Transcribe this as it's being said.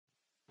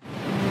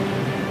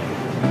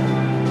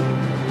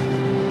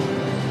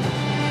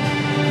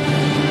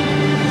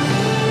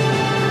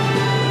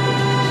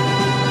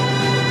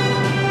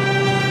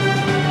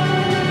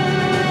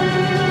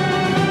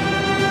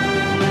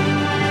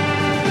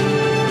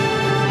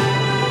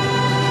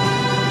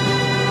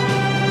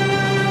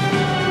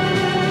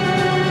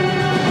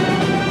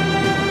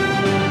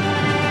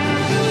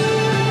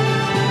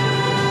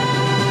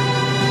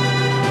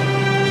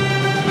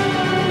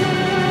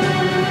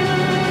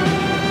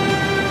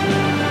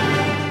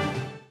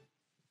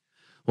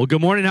Well, good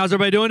morning. How's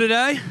everybody doing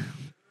today?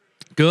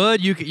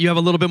 Good. You have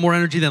a little bit more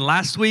energy than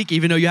last week,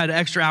 even though you had an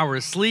extra hour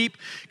of sleep.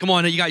 Come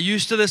on, you got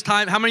used to this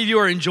time. How many of you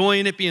are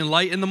enjoying it being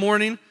light in the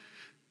morning?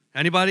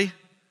 Anybody?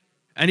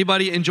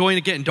 Anybody enjoying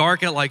it getting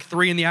dark at like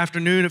 3 in the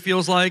afternoon, it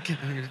feels like?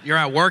 You're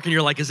at work and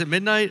you're like, is it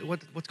midnight?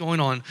 What's going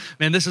on?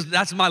 Man,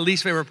 that's my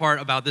least favorite part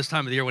about this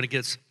time of the year when it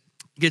gets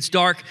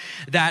dark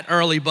that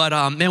early. But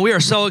man, we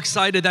are so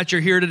excited that you're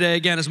here today.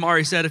 Again, as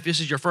Mari said, if this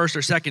is your first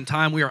or second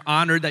time, we are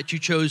honored that you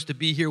chose to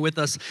be here with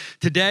us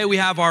today. We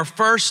have our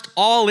first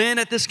all-in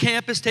at this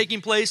campus taking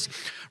place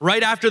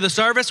right after the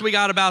service. We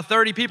got about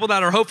 30 people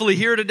that are hopefully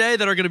here today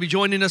that are going to be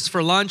joining us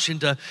for lunch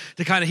and to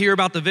kind of hear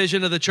about the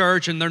vision of the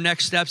church and their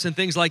next steps and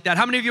things like that.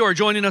 How many of you are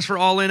joining us for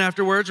all-in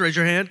afterwards? Raise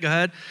your hand. Go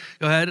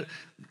ahead.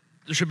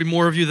 There should be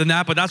more of you than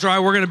that, but that's all right.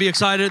 We're going to be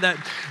excited that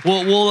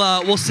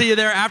we'll see you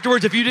there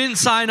afterwards. If you didn't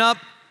sign up,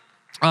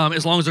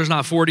 as long as there's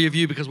not 40 of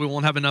you because we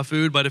won't have enough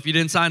food, but if you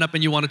didn't sign up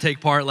and you want to take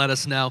part, let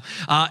us know.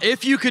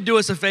 If you could do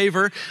us a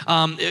favor,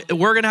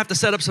 we're going to have to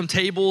set up some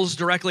tables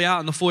directly out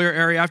in the foyer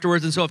area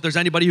afterwards, and so if there's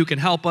anybody who can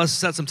help us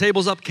set some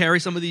tables up, carry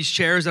some of these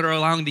chairs that are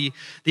along the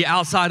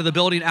outside of the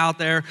building out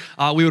there,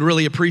 we would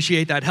really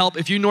appreciate that help.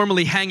 If you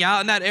normally hang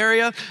out in that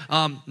area,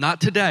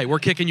 not today. We're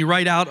kicking you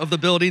right out of the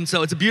building,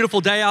 so it's a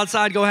beautiful day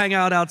outside. Go hang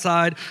out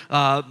outside.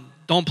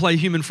 Don't play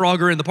human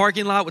frogger in the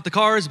parking lot with the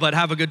cars, but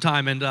have a good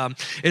time, and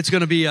it's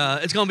going to be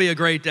a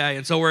great day,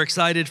 and so we're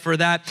excited for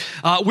that.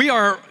 We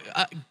are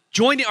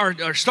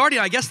starting,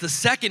 I guess, the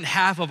second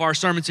half of our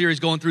sermon series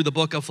going through the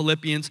book of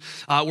Philippians.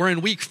 We're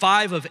in week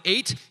 5 of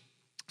 8.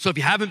 So if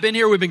you haven't been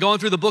here, we've been going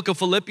through the book of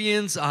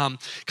Philippians,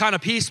 kind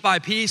of piece by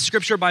piece,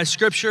 scripture by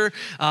scripture.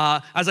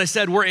 As I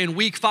said, we're in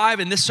week 5.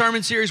 In this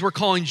sermon series, we're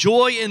calling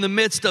Joy in the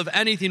Midst of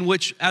Anything,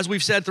 which, as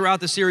we've said throughout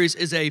the series,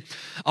 is a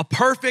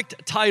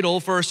perfect title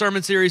for a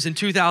sermon series in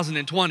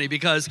 2020.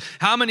 Because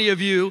how many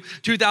of you,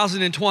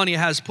 2020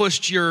 has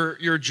pushed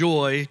your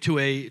joy to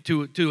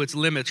its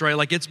limits, right?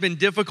 Like, it's been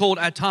difficult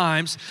at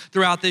times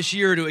throughout this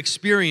year to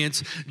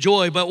experience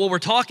joy. But what we're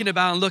talking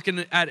about and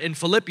looking at in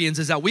Philippians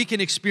is that we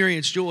can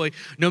experience joy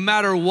no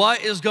matter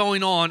what is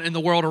going on in the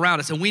world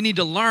around us. And we need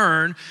to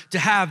learn to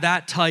have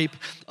that type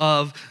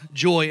of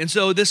joy. And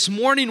so this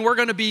morning, we're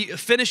going to be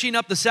finishing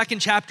up the second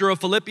chapter of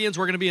Philippians.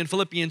 We're going to be in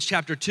Philippians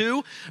chapter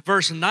 2,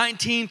 verse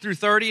 19 through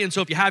 30. And so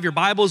if you have your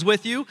Bibles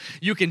with you,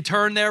 you can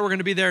turn there. We're going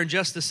to be there in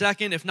just a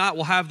second. If not,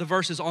 we'll have the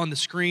verses on the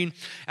screen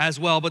as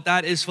well. But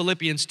that is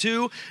Philippians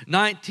 2,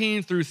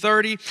 19 through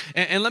 30.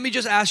 And let me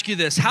just ask you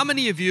this. How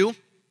many of you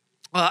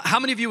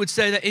would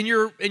say that in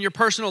your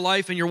personal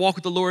life, in your walk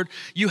with the Lord,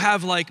 you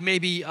have like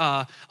maybe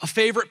a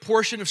favorite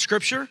portion of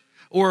Scripture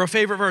or a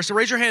favorite verse? So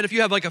raise your hand if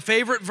you have like a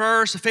favorite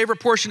verse, a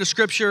favorite portion of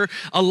Scripture,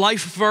 a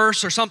life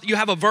verse or something. You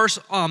have a verse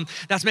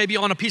that's maybe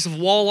on a piece of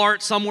wall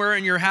art somewhere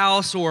in your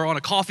house or on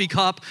a coffee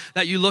cup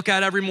that you look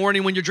at every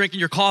morning when you're drinking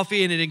your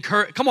coffee and it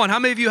encourages. Come on, how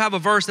many of you have a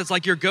verse that's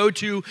like your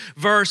go-to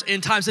verse in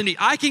times of need?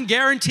 I can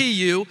guarantee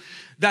you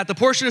that the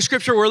portion of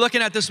Scripture we're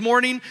looking at this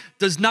morning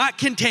does not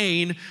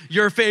contain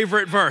your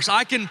favorite verse.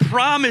 I can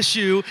promise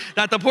you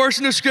that the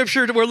portion of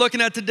Scripture that we're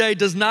looking at today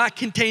does not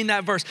contain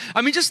that verse.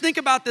 I mean, just think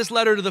about this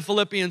letter to the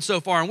Philippians so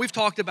far, and we've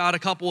talked about a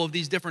couple of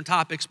these different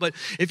topics, but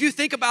if you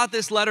think about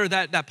this letter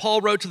that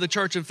Paul wrote to the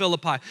church in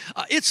Philippi,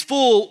 it's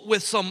full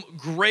with some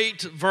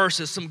great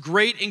verses, some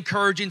great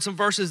encouraging, some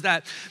verses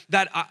that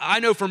I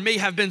know for me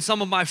have been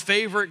some of my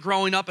favorite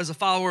growing up as a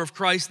follower of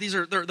Christ.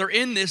 They're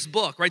in this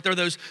book, right? They're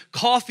those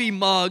coffee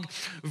mug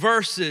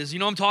verses. You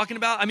know what I'm talking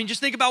about? I mean,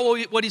 just think about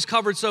what he's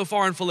covered so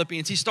far in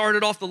Philippians. He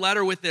started off the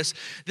letter with this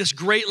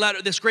great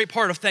letter, this great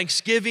part of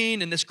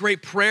thanksgiving and this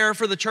great prayer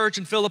for the church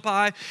in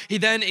Philippi. He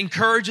then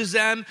encourages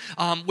them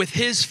with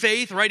his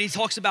faith, right? He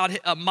talks about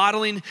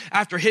modeling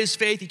after his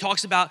faith. He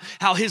talks about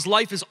how his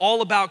life is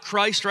all about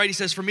Christ, right? He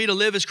says, for me to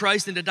live is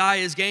Christ and to die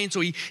is gain. So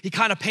he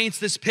kind of paints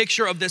this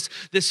picture of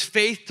this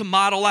faith to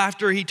model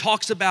after. He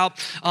talks about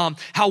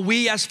how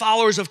we as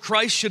followers of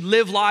Christ should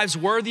live lives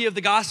worthy of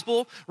the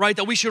gospel, right?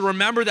 That we should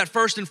remember that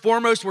first and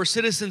foremost, we're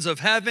citizens of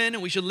heaven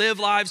and we should live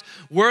lives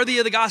worthy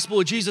of the gospel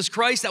of Jesus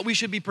Christ, that we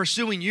should be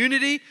pursuing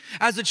unity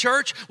as a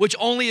church, which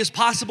only is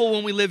possible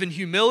when we live in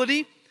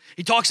humility.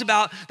 He talks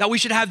about that we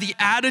should have the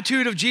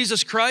attitude of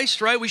Jesus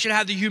Christ, right? We should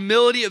have the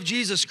humility of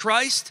Jesus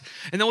Christ.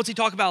 And then what's he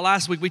talk about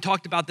last week? We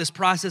talked about this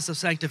process of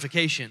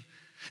sanctification,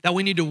 that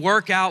we need to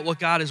work out what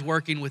God is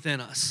working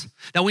within us,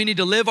 that we need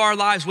to live our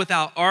lives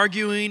without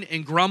arguing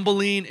and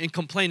grumbling and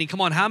complaining.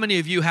 Come on, how many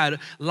of you had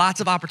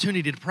lots of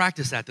opportunity to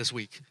practice that this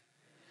week?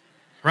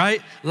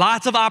 Right?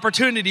 Lots of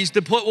opportunities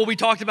to put what we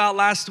talked about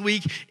last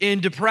week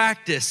into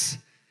practice.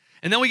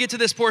 And then we get to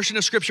this portion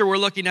of Scripture we're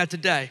looking at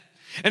today.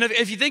 And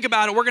if you think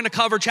about it, we're going to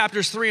cover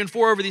chapters 3 and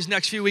 4 over these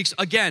next few weeks.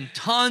 Again,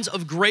 tons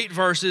of great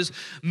verses,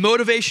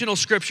 motivational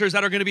scriptures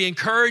that are going to be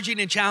encouraging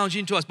and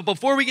challenging to us. But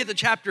before we get to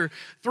chapter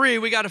 3,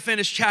 we got to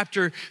finish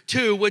chapter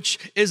 2,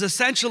 which is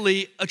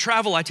essentially a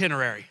travel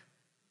itinerary.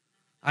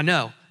 I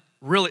know.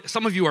 really,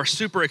 some of you are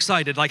super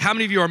excited. Like, how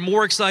many of you are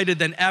more excited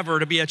than ever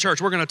to be at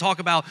church? We're going to talk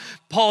about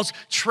Paul's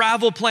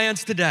travel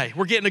plans today.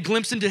 We're getting a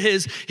glimpse into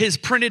his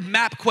printed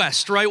map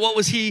quest, right? What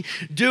was he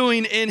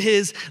doing in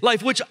his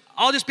life? Which,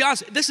 I'll just be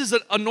honest, this is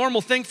a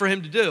normal thing for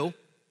him to do.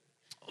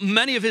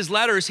 Many of his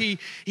letters, he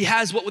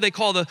has what they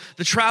call the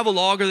travel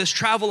log, or this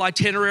travel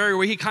itinerary,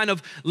 where he kind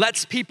of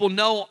lets people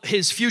know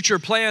his future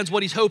plans,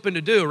 what he's hoping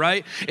to do,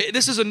 right?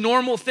 This is a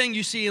normal thing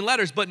you see in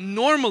letters, but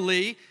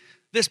normally,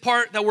 this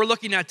part that we're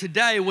looking at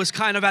today was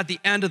kind of at the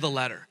end of the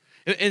letter,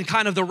 and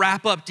kind of the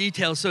wrap-up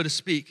details, so to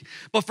speak.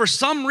 But for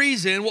some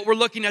reason, what we're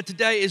looking at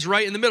today is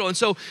right in the middle. And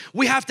so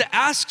we have to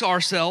ask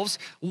ourselves,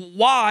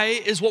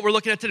 why is what we're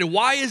looking at today?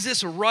 Why is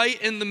this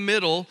right in the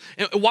middle?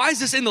 And why is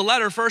this in the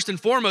letter first and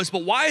foremost?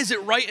 But why is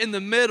it right in the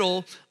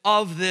middle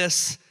of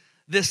this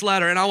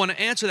letter? And I want to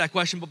answer that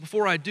question. But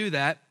before I do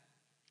that,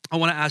 I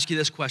want to ask you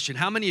this question.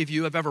 How many of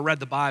you have ever read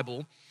the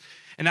Bible?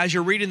 And as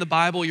you're reading the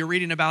Bible, you're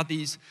reading about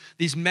these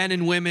men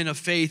and women of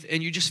faith,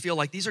 and you just feel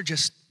like these are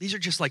just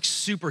like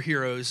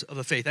superheroes of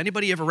the faith.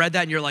 Anybody ever read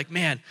that and you're like,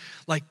 man,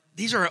 like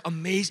these are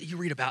amazing. You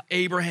read about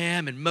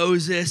Abraham and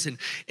Moses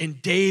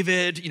and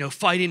David,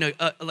 fighting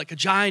like a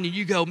giant, and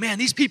you go, man,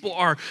 these people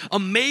are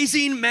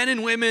amazing men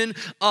and women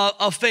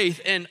of faith.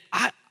 And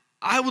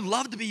I would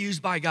love to be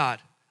used by God.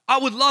 I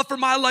would love for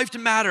my life to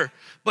matter,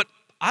 but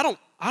I don't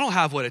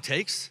have what it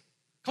takes.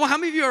 Come on, how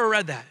many of you ever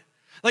read that?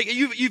 Like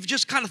you've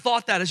just kind of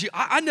thought that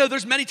I know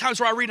there's many times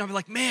where I read and I'm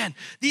like, man,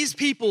 these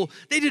people,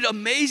 they did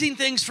amazing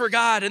things for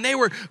God, and they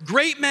were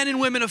great men and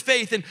women of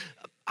faith, and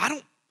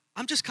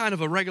I'm just kind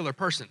of a regular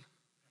person.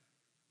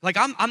 Like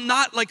I'm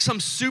not like some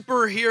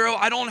superhero.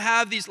 I don't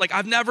have these, like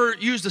I've never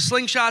used a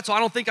slingshot, so I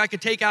don't think I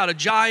could take out a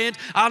giant.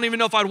 I don't even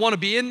know if I'd want to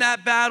be in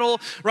that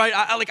battle, right?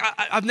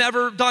 I've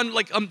never done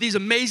like these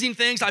amazing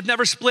things. I've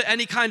never split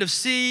any kind of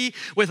sea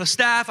with a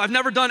staff. I've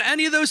never done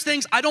any of those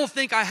things. I don't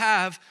think I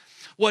have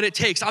what it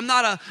takes. I'm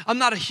not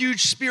a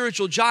huge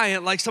spiritual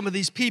giant like some of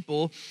these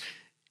people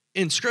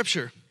in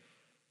Scripture.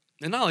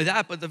 And not only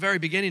that, but the very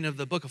beginning of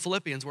the book of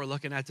Philippians we're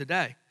looking at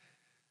today.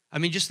 I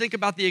mean, just think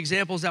about the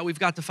examples that we've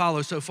got to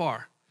follow so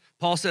far.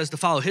 Paul says to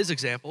follow his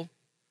example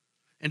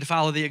and to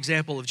follow the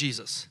example of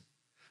Jesus.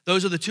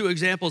 Those are the two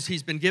examples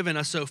he's been giving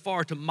us so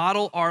far to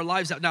model our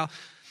lives out. Now,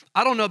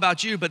 I don't know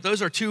about you, but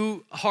those are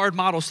two hard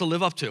models to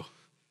live up to.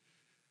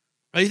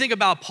 Now, you think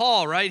about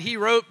Paul, right? He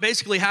wrote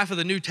basically half of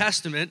the New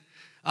Testament.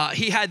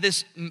 He had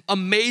this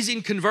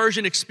amazing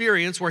conversion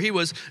experience where he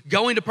was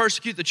going to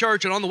persecute the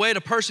church, and on the way to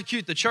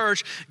persecute the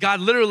church, God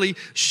literally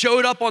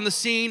showed up on the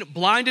scene,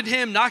 blinded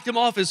him, knocked him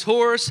off his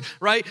horse,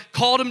 right?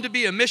 Called him to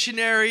be a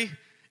missionary,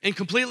 and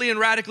completely and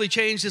radically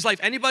changed his life.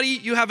 Anybody,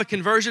 you have a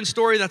conversion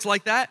story that's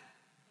like that?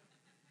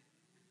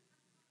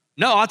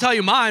 No, I'll tell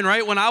you mine,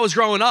 right? When I was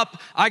growing up,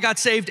 I got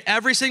saved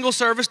every single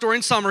service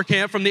during summer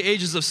camp from the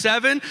ages of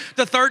 7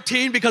 to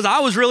 13 because I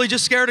was really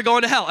just scared of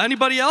going to hell.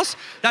 Anybody else?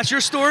 That's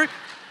your story?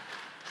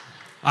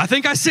 I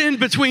think I sinned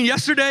between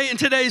yesterday and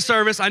today's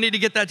service. I need to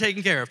get that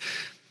taken care of.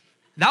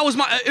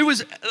 It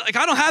was like,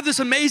 I don't have this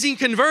amazing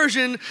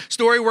conversion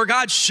story where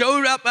God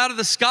showed up out of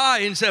the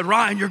sky and said,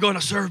 Ryan, you're going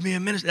to serve me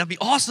in ministry. That'd be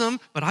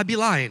awesome, but I'd be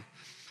lying.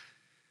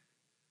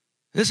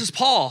 This is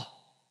Paul.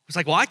 It's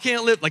like, well, I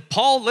can't live, like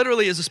Paul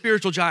literally is a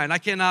spiritual giant. I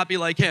cannot be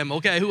like him.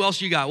 Okay, who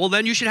else you got? Well,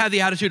 then you should have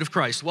the attitude of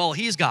Christ. Well,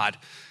 he's God.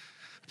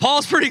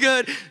 Paul's pretty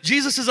good.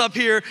 Jesus is up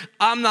here.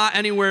 I'm not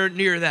anywhere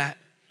near that.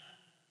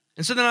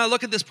 And so then I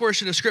look at this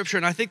portion of Scripture,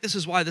 and I think this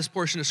is why this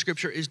portion of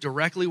Scripture is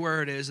directly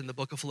where it is in the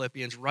book of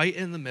Philippians, right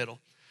in the middle.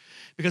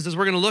 Because as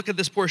we're going to look at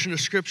this portion of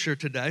Scripture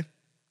today,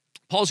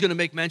 Paul's going to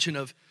make mention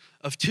of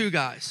two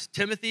guys,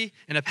 Timothy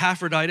and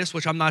Epaphroditus,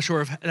 which I'm not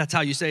sure if that's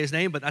how you say his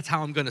name, but that's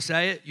how I'm going to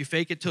say it. You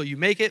fake it till you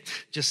make it.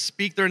 Just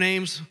speak their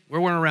names.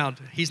 We're around.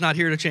 He's not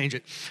here to change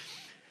it.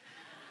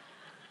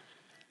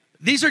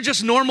 These are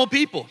just normal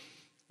people.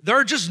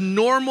 They're just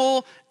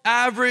normal,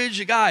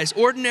 average guys,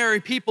 ordinary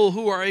people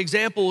who are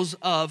examples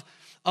of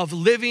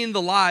living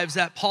the lives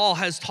that Paul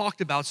has talked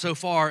about so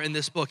far in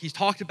this book. He's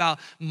talked about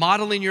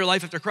modeling your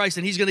life after Christ,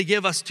 and he's going to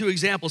give us two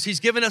examples.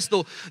 He's given us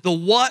the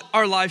what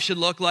our life should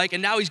look like,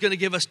 and now he's going to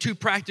give us two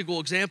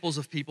practical examples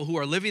of people who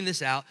are living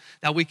this out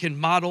that we can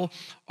model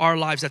our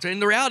lives after.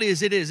 And the reality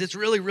is it's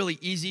really, really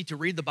easy to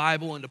read the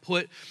Bible and to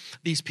put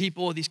these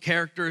people, these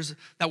characters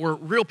that were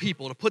real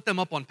people, to put them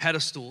up on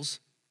pedestals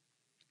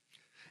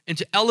and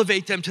to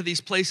elevate them to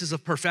these places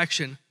of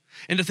perfection,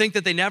 and to think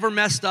that they never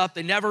messed up,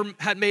 they never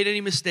had made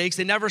any mistakes,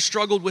 they never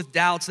struggled with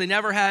doubts, they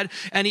never had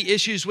any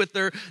issues with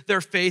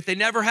their faith, they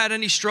never had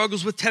any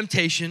struggles with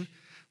temptation.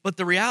 But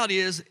the reality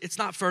is, it's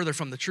not further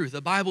from the truth.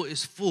 The Bible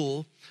is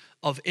full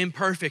of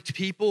imperfect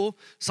people,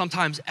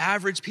 sometimes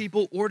average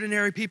people,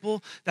 ordinary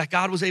people, that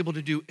God was able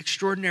to do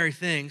extraordinary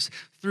things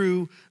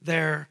through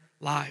their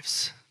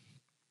lives.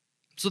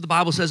 So the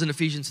Bible says in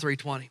Ephesians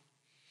 3:20, it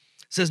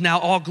says, now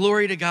all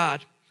glory to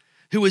God,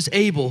 who is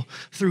able,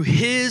 through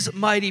his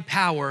mighty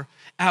power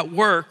at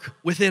work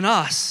within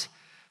us,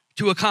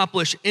 to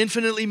accomplish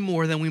infinitely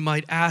more than we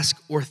might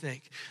ask or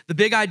think. The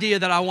big idea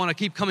that I want to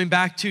keep coming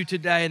back to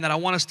today and that I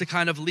want us to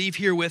kind of leave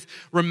here with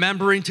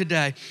remembering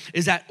today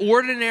is that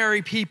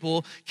ordinary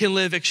people can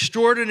live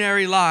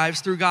extraordinary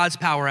lives through God's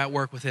power at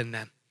work within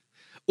them.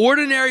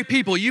 Ordinary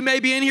people, you may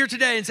be in here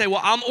today and say,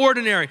 well, I'm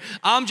ordinary,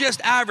 I'm just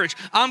average,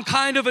 I'm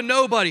kind of a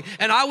nobody.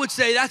 And I would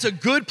say that's a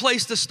good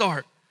place to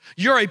start.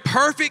 You're a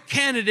perfect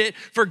candidate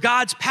for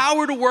God's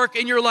power to work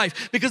in your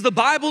life because the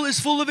Bible is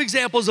full of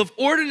examples of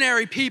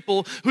ordinary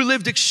people who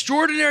lived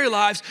extraordinary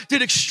lives,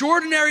 did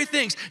extraordinary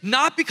things,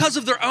 not because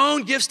of their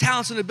own gifts,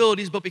 talents, and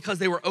abilities, but because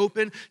they were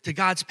open to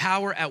God's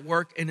power at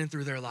work in and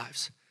through their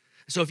lives.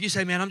 So if you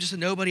say, man, I'm just a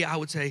nobody, I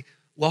would say,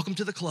 welcome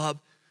to the club.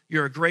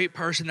 You're a great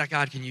person that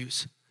God can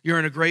use. You're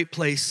in a great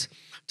place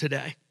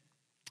today.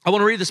 I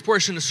want to read this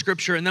portion of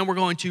scripture, and then we're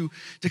going to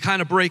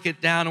kind of break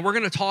it down. And we're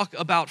going to talk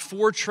about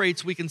 4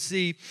 traits we can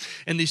see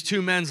in these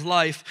two men's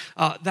life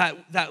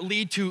that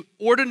lead to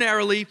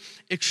ordinarily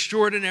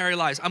extraordinary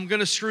lives. I'm going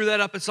to screw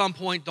that up at some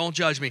point. Don't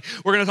judge me.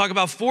 We're going to talk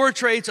about 4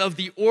 traits of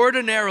the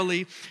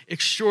ordinarily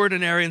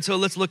extraordinary. And so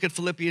let's look at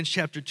Philippians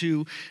chapter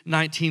 2,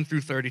 19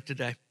 through 30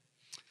 today.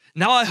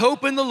 Now I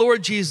hope in the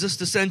Lord Jesus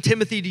to send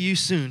Timothy to you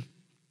soon,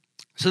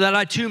 so that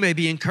I too may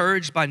be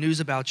encouraged by news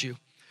about you.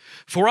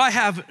 For I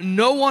have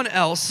no one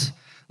else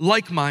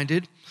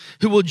like-minded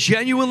who will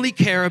genuinely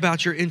care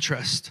about your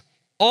interest.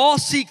 All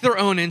seek their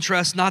own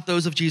interest, not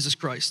those of Jesus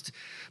Christ.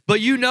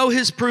 But you know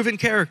his proven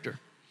character,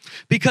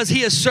 because he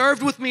has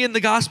served with me in the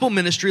gospel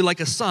ministry like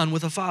a son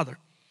with a father.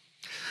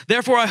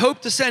 Therefore, I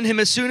hope to send him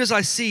as soon as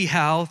I see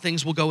how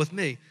things will go with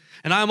me.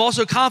 And I am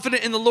also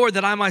confident in the Lord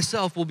that I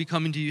myself will be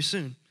coming to you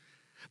soon.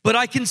 But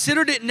I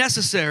considered it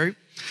necessary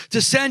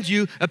to send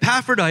you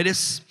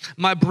Epaphroditus,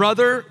 my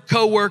brother,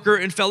 co-worker,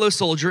 and fellow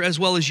soldier, as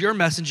well as your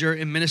messenger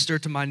and minister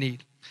to my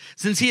need,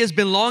 since he has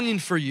been longing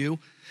for you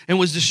and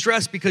was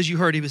distressed because you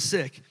heard he was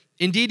sick.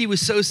 Indeed, he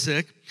was so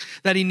sick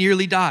that he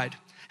nearly died.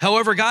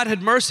 However, God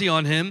had mercy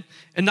on him,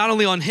 and not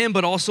only on him,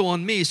 but also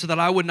on me, so that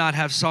I would not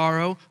have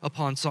sorrow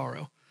upon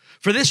sorrow.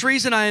 For this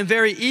reason, I am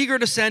very eager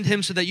to send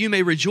him so that you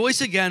may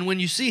rejoice again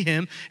when you see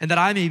him and that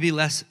I may be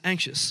less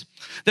anxious.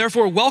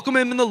 Therefore, welcome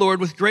him in the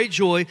Lord with great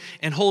joy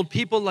and hold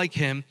people like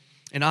him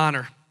in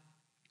honor,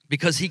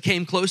 because he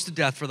came close to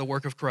death for the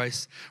work of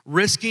Christ,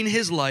 risking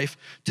his life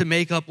to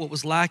make up what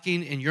was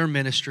lacking in your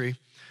ministry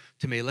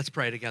to me. Let's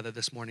pray together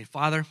this morning.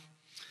 Father,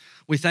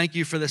 we thank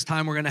you for this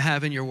time we're going to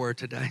have in your word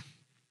today.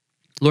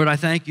 Lord, I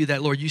thank you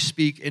that, Lord, you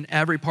speak in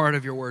every part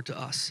of your word to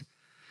us.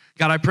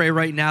 God, I pray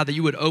right now that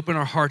you would open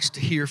our hearts to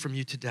hear from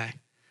you today.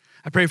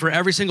 I pray for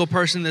every single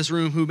person in this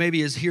room who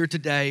maybe is here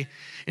today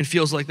and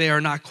feels like they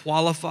are not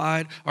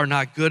qualified or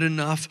not good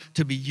enough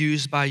to be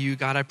used by you.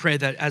 God, I pray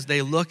that as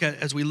we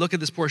look at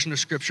this portion of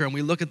scripture and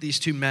we look at these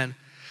two men,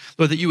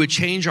 Lord, that you would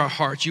change our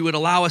hearts. You would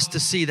allow us to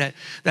see that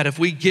if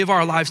we give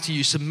our lives to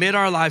you, submit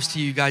our lives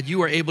to you, God,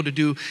 you are able to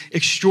do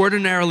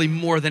extraordinarily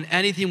more than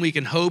anything we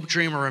can hope,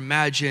 dream, or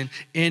imagine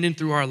in and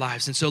through our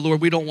lives. And so,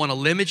 Lord, we don't want to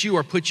limit you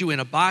or put you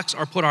in a box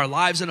or put our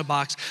lives in a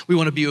box. We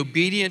want to be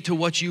obedient to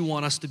what you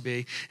want us to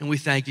be, and we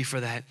thank you for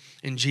that.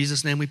 In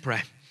Jesus' name we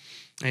pray.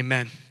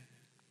 Amen.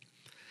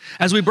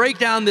 As we break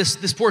down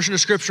this portion of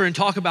scripture and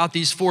talk about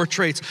these 4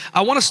 traits,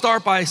 I want to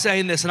start by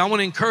saying this, and I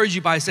want to encourage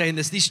you by saying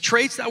this. These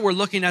traits that we're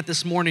looking at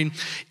this morning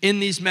in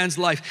these men's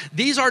life,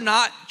 these are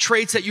not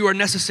traits that you are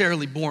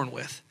necessarily born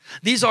with.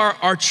 These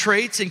are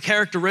traits and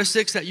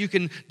characteristics that you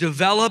can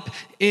develop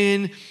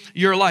in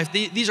your life.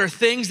 These are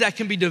things that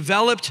can be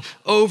developed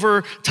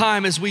over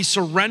time as we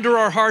surrender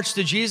our hearts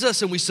to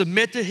Jesus and we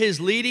submit to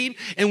his leading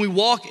and we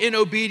walk in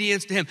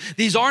obedience to him.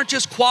 These aren't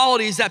just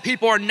qualities that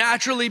people are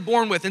naturally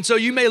born with. And so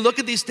you may look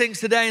at these things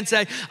today and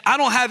say, I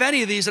don't have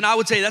any of these. And I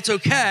would say, that's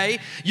okay.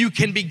 You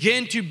can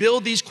begin to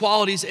build these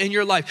qualities in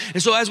your life.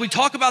 And so as we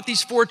talk about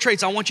these 4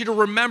 traits, I want you to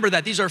remember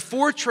that these are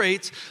 4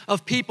 traits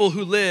of people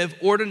who live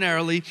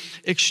ordinarily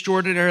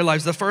extraordinary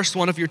lives. The first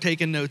one, if you're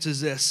taking notes,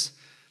 is this.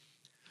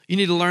 You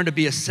need to learn to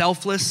be a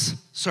selfless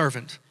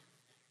servant.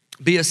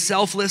 Be a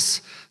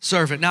selfless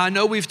servant. Now, I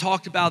know we've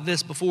talked about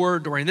this before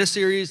during this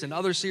series and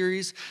other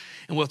series,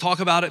 and we'll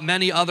talk about it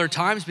many other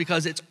times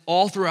because it's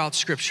all throughout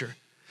Scripture.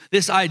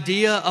 This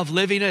idea of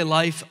living a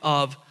life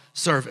of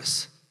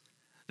service.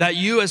 That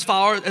you as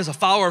a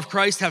follower of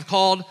Christ have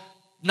called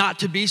not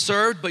to be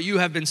served, but you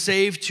have been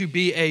saved to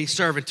be a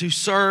servant, to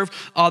serve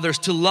others,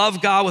 to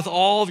love God with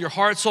all of your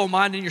heart, soul,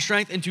 mind, and your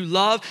strength, and to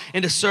love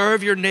and to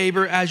serve your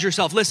neighbor as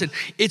yourself. Listen,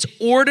 it's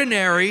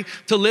ordinary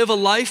to live a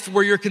life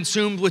where you're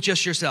consumed with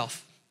just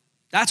yourself.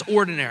 That's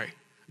ordinary.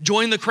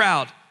 Join the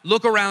crowd.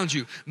 Look around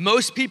you.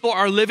 Most people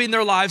are living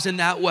their lives in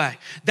that way.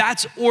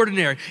 That's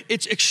ordinary.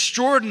 It's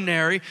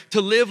extraordinary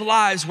to live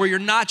lives where you're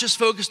not just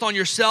focused on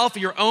yourself,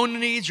 your own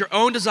needs, your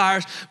own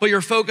desires, but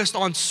you're focused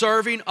on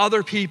serving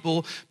other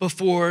people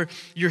before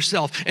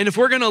yourself. And if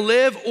we're going to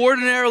live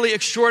ordinarily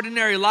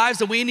extraordinary lives,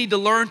 then we need to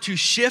learn to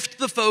shift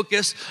the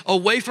focus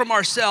away from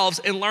ourselves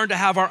and learn to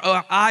have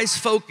our eyes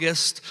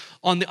focused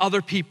on the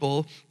other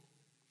people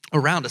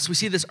around us. We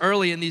see this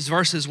early in these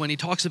verses when he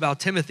talks about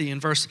Timothy in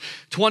verse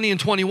 20 and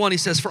 21. He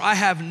says, "For I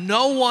have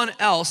no one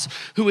else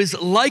who is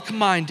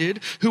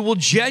like-minded, who will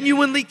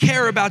genuinely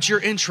care about your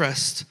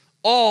interest.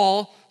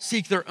 All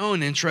seek their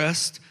own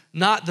interest,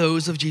 not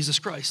those of Jesus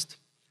Christ."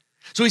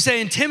 So he's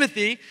saying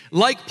Timothy,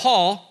 like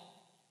Paul,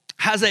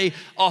 has a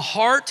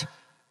heart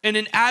and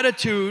an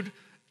attitude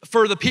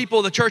for the people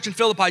of the church in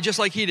Philippi, just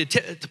like he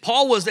did.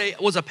 Paul was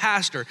a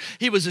pastor.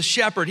 He was a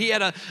shepherd. He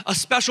had a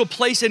special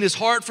place in his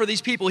heart for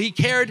these people. He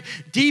cared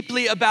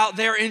deeply about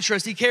their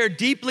interests. He cared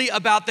deeply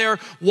about their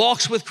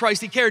walks with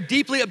Christ. He cared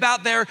deeply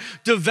about their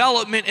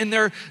development and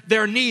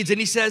their needs. And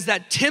he says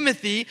that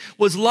Timothy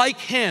was like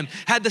him,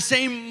 had the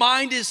same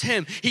mind as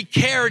him. He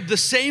cared the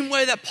same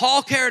way that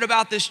Paul cared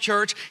about this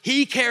church.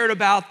 He cared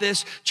about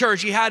this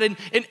church. He had an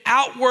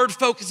outward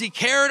focus. He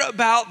cared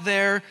about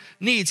their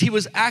needs. He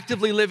was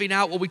actively living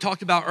out what we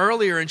talked about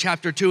earlier in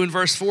chapter 2 and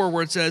verse 4,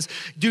 where it says,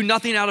 "Do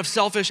nothing out of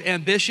selfish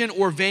ambition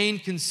or vain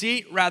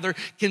conceit. Rather,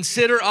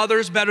 consider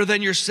others better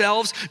than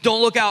yourselves.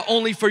 Don't look out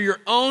only for your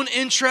own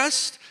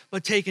interest,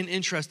 but take an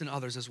interest in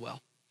others as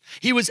well."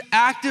 He was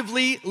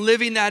actively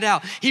living that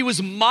out. He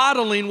was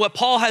modeling what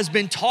Paul has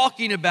been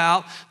talking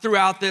about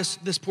throughout this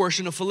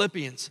portion of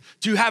Philippians,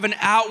 to have an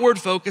outward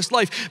focused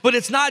life. But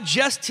it's not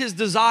just his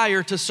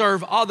desire to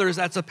serve others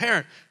that's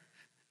apparent.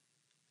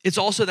 It's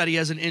also that he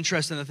has an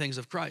interest in the things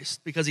of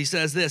Christ, because he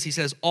says this, he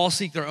says, "All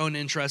seek their own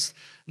interests,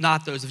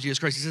 not those of Jesus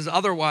Christ." He says,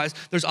 otherwise,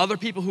 there's other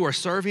people who are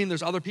serving,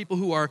 there's other people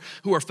who are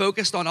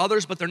focused on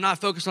others, but they're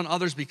not focused on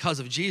others because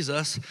of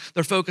Jesus.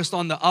 They're focused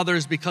on the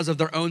others because of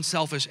their own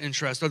selfish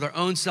interests or their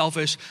own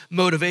selfish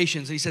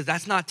motivations. And he says,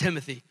 that's not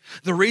Timothy.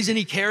 The reason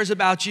he cares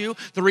about you,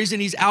 the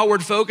reason he's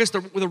outward focused,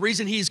 the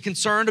reason he's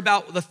concerned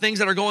about the things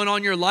that are going on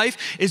in your life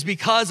is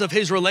because of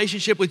his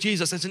relationship with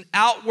Jesus. It's an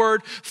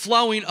outward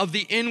flowing of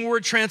the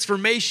inward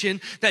transformation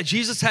that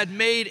Jesus had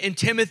made in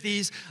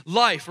Timothy's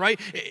life, right?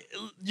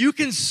 You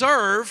can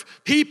serve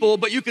people,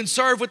 but you can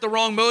serve with the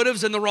wrong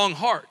motives and the wrong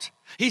heart.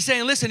 He's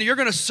saying, listen, if you're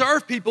gonna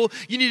serve people,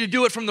 you need to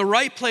do it from the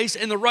right place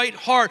and the right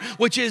heart,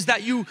 which is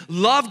that you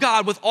love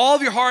God with all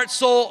of your heart,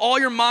 soul, all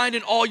your mind,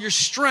 and all your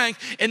strength.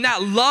 And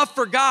that love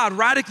for God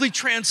radically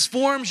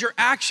transforms your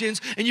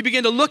actions, and you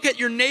begin to look at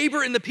your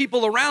neighbor and the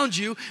people around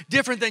you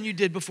different than you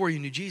did before you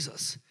knew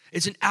Jesus.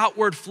 It's an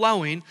outward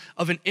flowing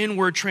of an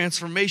inward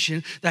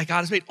transformation that God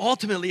has made.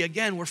 Ultimately,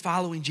 again, we're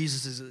following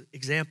Jesus'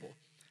 example.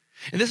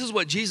 And this is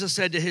what Jesus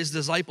said to his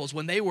disciples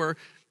when they were,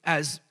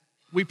 as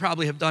we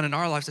probably have done in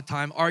our lives at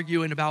time,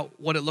 arguing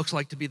about what it looks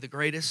like to be the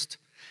greatest.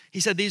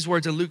 He said these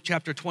words in Luke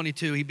chapter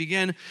 22.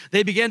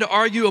 They began to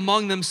argue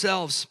among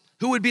themselves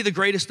who would be the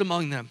greatest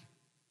among them.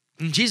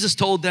 And Jesus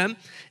told them,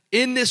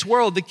 "In this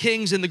world, the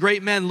kings and the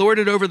great men lord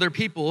it over their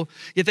people,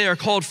 yet they are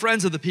called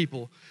friends of the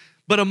people.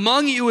 But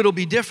among you, it'll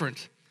be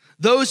different.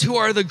 Those who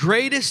are the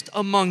greatest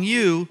among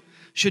you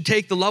should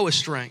take the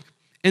lowest rank,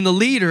 and the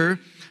leader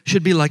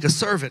should be like a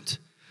servant.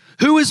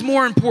 Who is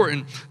more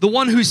important, the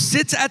one who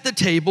sits at the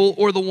table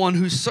or the one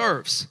who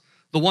serves?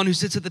 The one who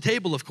sits at the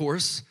table, of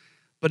course,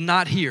 but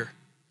not here.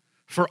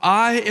 For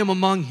I am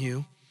among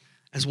you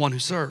as one who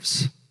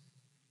serves."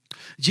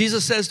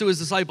 Jesus says to his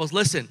disciples,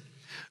 listen,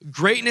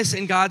 greatness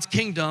in God's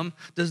kingdom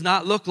does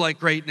not look like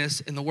greatness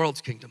in the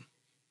world's kingdom.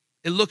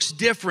 It looks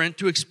different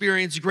to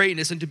experience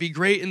greatness and to be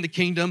great in the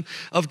kingdom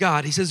of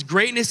God. He says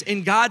greatness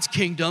in God's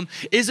kingdom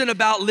isn't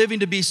about living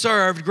to be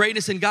served.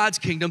 Greatness in God's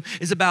kingdom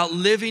is about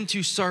living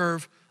to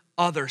serve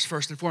others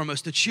first and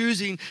foremost, to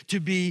choosing to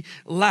be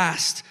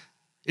last.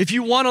 If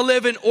you want to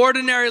live an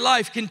ordinary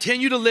life,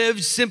 continue to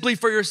live simply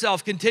for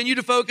yourself. Continue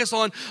to focus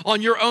on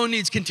your own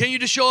needs. Continue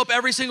to show up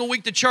every single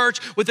week to church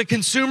with a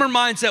consumer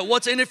mindset.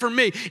 What's in it for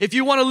me? If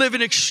you want to live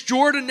an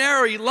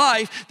extraordinary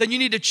life, then you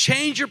need to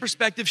change your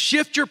perspective,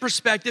 shift your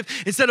perspective.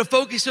 Instead of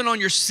focusing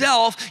on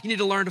yourself, you need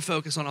to learn to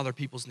focus on other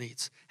people's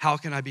needs. How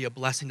can I be a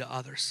blessing to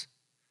others?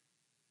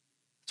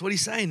 That's what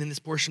he's saying in this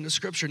portion of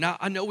scripture. Now,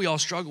 I know we all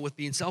struggle with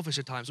being selfish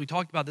at times. We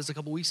talked about this a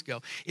couple weeks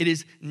ago. It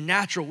is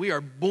natural. We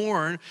are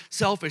born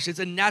selfish. It's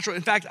a natural.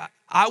 In fact,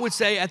 I would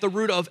say at the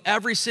root of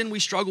every sin we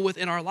struggle with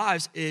in our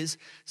lives is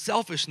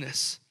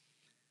selfishness.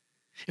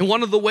 And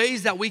one of the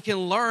ways that we can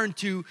learn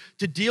to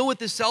deal with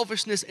this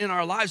selfishness in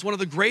our lives, one of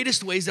the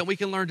greatest ways that we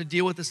can learn to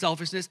deal with the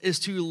selfishness is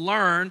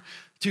to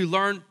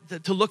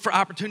look for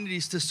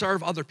opportunities to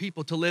serve other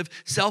people, to live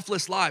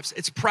selfless lives.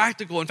 It's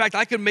practical. In fact,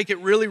 I could make it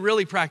really,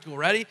 really practical.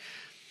 Ready?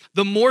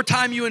 The more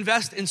time you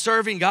invest in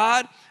serving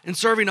God and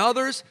serving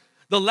others,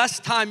 the less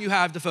time you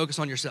have to focus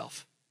on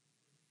yourself.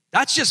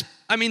 That's just,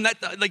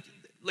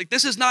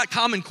 this is not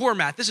Common Core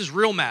math. This is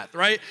real math,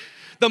 right?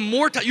 The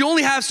more time, you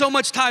only have so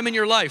much time in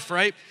your life,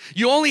 right?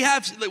 You only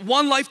have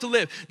one life to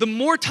live. The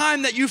more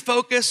time that you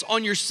focus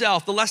on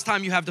yourself, the less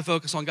time you have to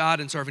focus on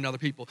God and serving other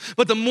people.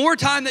 But the more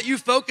time that you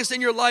focus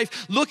in your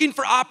life looking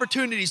for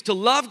opportunities to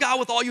love God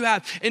with all you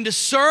have and to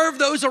serve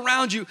those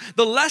around you,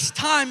 the less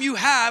time you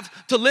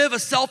have to live a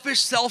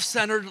selfish,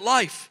 self-centered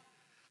life.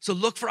 So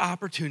look for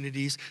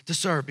opportunities to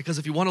serve, because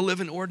if you want to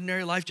live an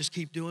ordinary life, just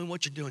keep doing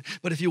what you're doing.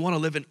 But if you want to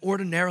live an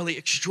ordinarily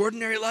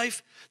extraordinary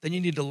life, then you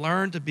need to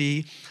learn to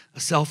be a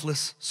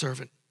selfless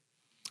servant.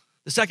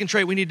 The second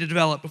trait we need to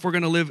develop if we're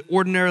gonna live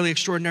ordinarily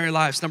extraordinary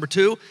lives. Number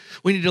 2,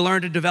 we need to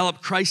learn to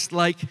develop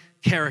Christ-like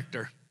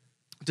character.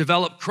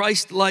 Develop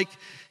Christ-like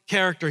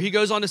character. He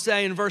goes on to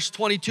say in verse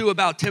 22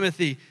 about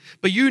Timothy,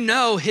 but you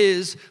know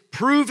his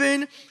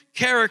proven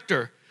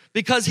character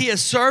because he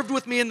has served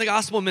with me in the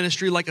gospel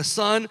ministry like a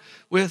son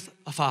with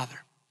a father.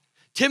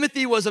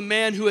 Timothy was a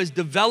man who has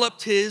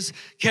developed his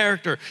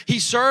character. He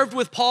served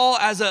with Paul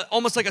as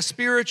almost like a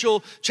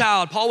spiritual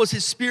child. Paul was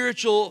his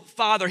spiritual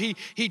father. He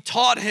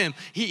taught him.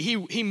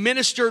 He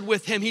ministered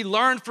with him. He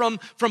learned from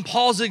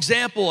Paul's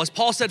example. As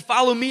Paul said,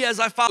 follow me as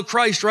I follow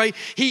Christ, right?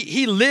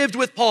 He lived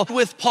with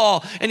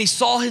Paul, and he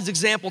saw his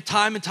example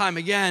time and time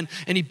again,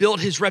 and he built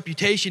his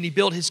reputation. He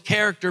built his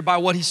character by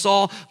what he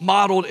saw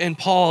modeled in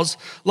Paul's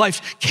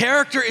life.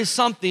 Character is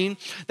something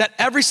that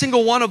every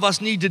single one of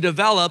us need to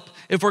develop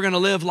if we're gonna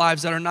live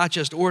lives that are not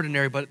just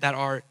ordinary, but that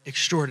are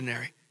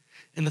extraordinary.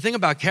 And the thing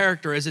about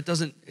character is it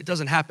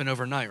doesn't happen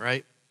overnight,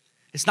 right?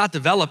 It's not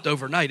developed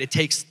overnight. It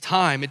takes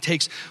time. It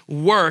takes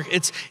work.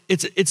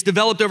 It's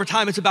developed over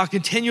time. It's about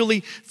continually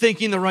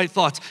thinking the right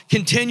thoughts,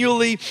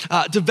 continually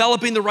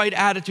developing the right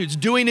attitudes,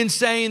 doing and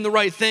saying the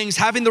right things,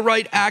 having the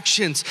right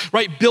actions,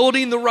 right?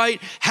 Building the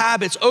right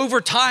habits.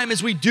 Over time,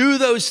 as we do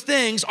those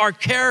things, our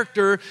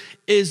character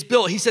is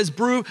built. He says,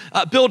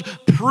 build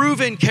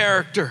proven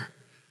character.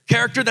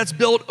 Character that's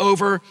built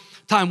over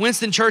time.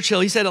 Winston Churchill,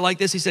 he said it like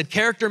this. He said,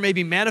 character may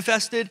be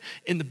manifested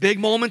in the big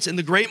moments, in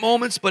the great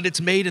moments, but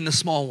it's made in the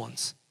small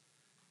ones.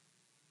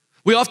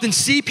 We often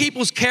see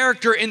people's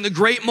character in the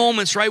great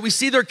moments, right? We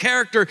see their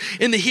character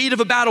in the heat of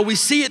a battle. We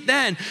see it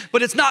then,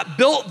 but it's not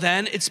built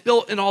then. It's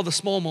built in all the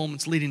small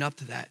moments leading up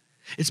to that.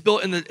 It's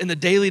built in the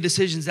daily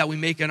decisions that we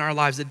make in our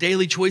lives, the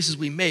daily choices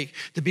we make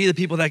to be the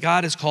people that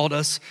God has called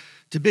us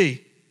to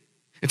be.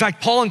 In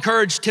fact, Paul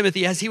encouraged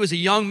Timothy as he was a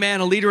young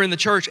man, a leader in the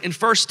church. In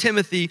 1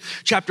 Timothy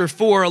chapter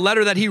 4, a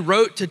letter that he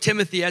wrote to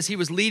Timothy as he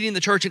was leading the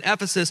church in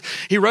Ephesus,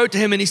 he wrote to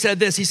him and he said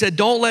this, he said,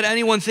 don't let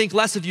anyone think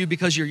less of you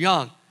because you're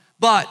young,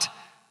 but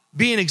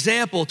be an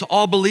example to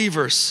all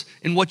believers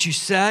in what you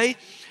say,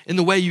 in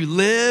the way you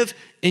live,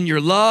 in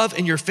your love,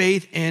 in your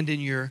faith, and in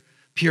your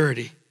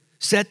purity.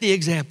 Set the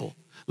example.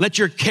 Let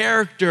your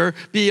character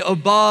be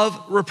above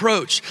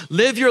reproach.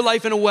 Live your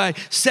life in a way,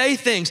 say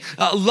things,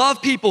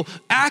 love people,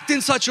 act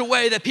in such a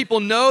way that people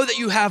know that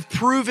you have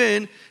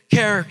proven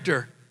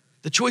character.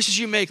 The choices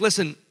you make,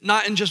 listen,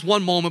 not in just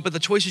one moment, but the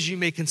choices you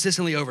make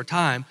consistently over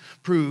time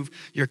prove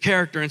your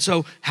character. And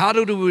so how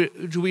do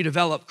we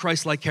develop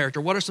Christ-like character?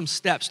 What are some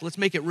steps? Let's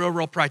make it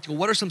real practical.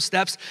 What are some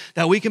steps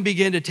that we can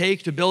begin to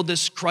take to build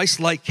this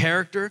Christ-like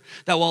character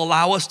that will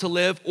allow us to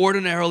live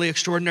ordinarily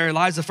extraordinary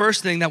lives? The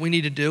first thing that we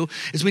need to do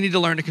is we need to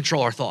learn to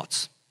control our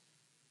thoughts.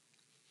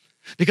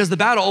 Because the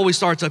battle always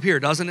starts up here,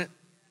 doesn't it?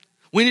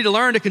 We need to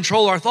learn to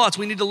control our thoughts.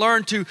 We need to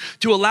learn to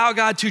allow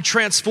God to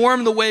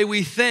transform the way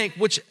we think,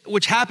 which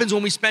happens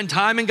when we spend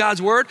time in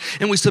God's word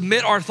and we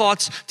submit our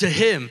thoughts to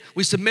him.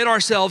 We submit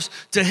ourselves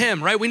to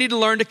him, right? We need to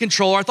learn to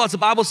control our thoughts. The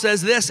Bible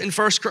says this in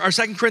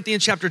 2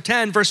 Corinthians chapter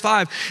 10, verse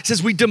 5. It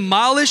says, we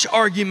demolish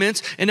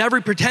arguments and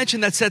every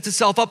pretension that sets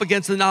itself up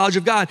against the knowledge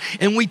of God.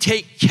 And we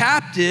take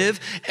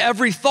captive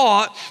every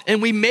thought and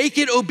we make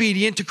it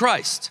obedient to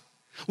Christ.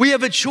 We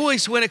have a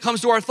choice when it comes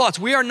to our thoughts.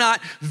 We are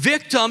not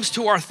victims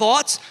to our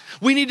thoughts.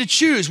 We need to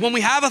choose. When we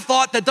have a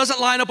thought that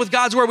doesn't line up with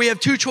God's word, we have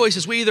two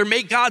choices. We either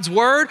make God's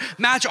word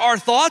match our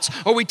thoughts,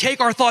 or we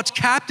take our thoughts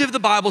captive, the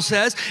Bible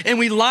says, and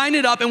we line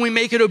it up and we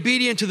make it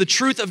obedient to the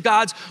truth of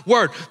God's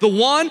word. The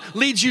one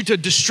leads you to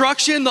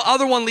destruction, the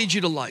other one leads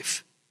you to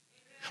life.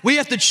 We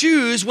have to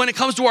choose when it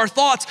comes to our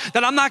thoughts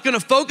that I'm not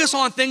gonna focus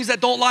on things that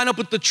don't line up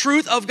with the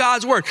truth of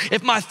God's word.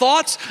 If my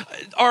thoughts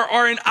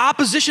are in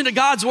opposition to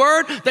God's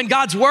word, then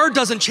God's word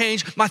doesn't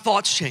change, my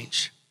thoughts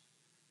change.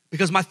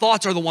 Because my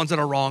thoughts are the ones that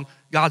are wrong.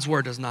 God's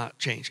word does not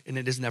change, and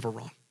it is never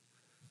wrong.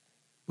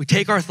 We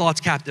take our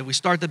thoughts captive. We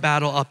start the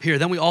battle up here.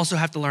 Then we also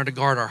have to learn to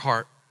guard our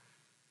heart.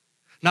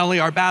 Not only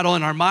our battle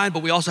in our mind,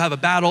 but we also have a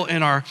battle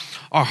in our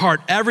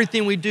heart.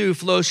 Everything we do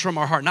flows from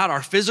our heart, not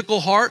our physical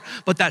heart,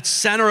 but that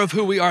center of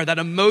who we are, that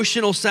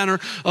emotional center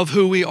of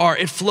who we are.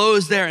 It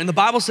flows there. And the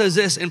Bible says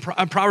this in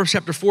Proverbs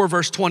chapter 4,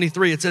 verse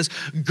 23. It says,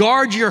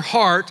 guard your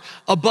heart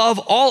above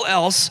all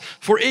else,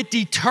 for it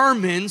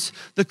determines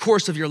the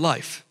course of your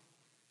life.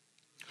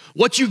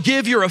 What you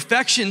give your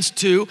affections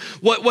to,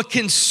 what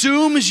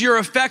consumes your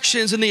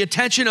affections and the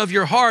attention of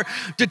your heart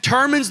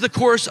determines the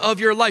course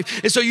of your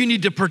life. And so you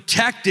need to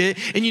protect it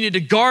and you need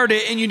to guard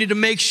it and you need to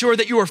make sure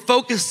that you are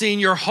focusing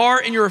your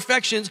heart and your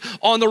affections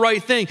on the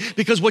right thing,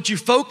 because what you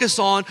focus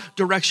on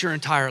directs your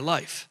entire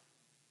life.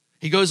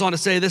 He goes on to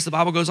say this, the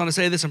Bible goes on to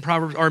say this in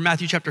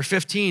Matthew chapter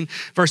 15,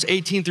 verse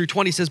 18 through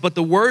 20 says, but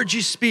the words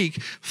you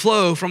speak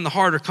flow from the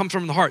heart or come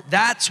from the heart.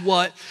 That's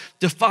what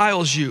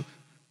defiles you.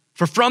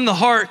 For from the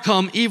heart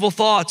come evil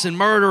thoughts and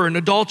murder and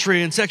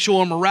adultery and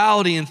sexual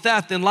immorality and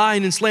theft and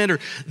lying and slander.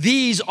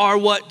 These are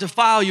what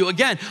defile you.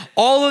 Again,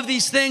 all of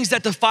these things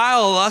that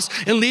defile us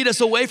and lead us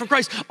away from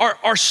Christ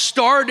are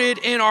started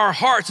in our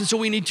hearts. And so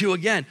we need to,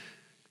 again,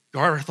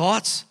 guard our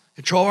thoughts,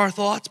 control our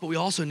thoughts, but we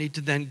also need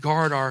to then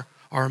guard our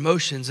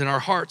emotions and our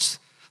hearts.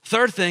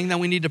 Third thing, that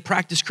we need to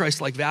practice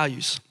Christ-like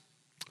values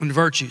and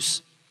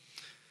virtues.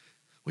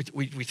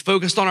 We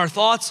focused on our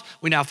thoughts.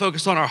 We now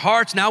focus on our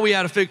hearts. Now we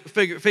got to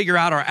figure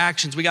out our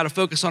actions. We got to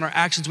focus on our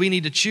actions. We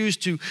need to choose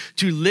to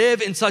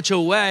live in such a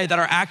way that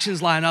our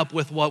actions line up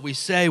with what we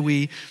say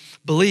we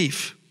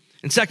believe.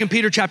 In 2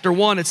 Peter chapter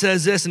 1, it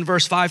says this in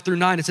verse 5 through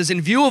 9. It says,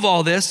 in view of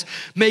all this,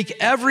 make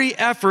every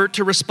effort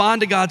to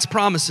respond to God's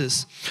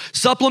promises.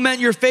 Supplement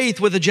your faith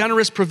with a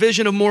generous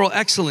provision of moral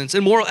excellence,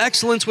 and moral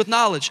excellence with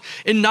knowledge,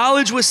 and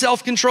knowledge with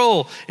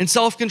self-control, and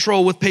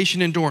self-control with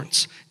patient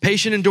endurance.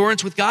 Patient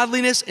endurance with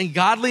godliness, and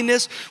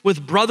godliness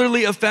with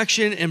brotherly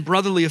affection, and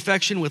brotherly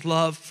affection with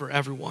love for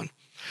everyone.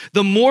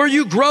 The more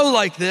you grow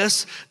like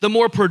this, the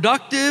more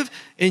productive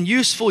and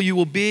useful you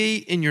will be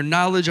in your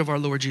knowledge of our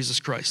Lord Jesus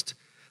Christ.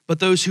 But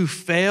those who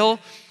fail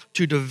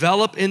to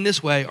develop in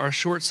this way are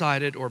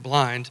short-sighted or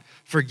blind,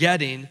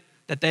 forgetting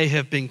that they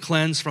have been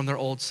cleansed from their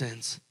old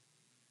sins.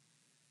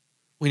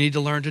 We need to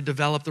learn to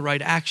develop the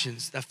right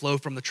actions that flow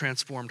from the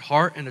transformed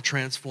heart and a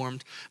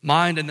transformed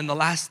mind. And then the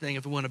last thing,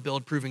 if we want to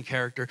build proven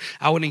character,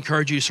 I would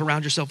encourage you to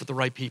surround yourself with the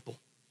right people.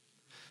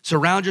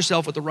 Surround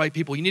yourself with the right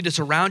people. You need to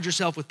surround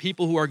yourself with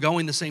people who are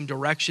going the same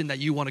direction that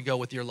you want to go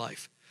with your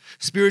life.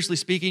 Spiritually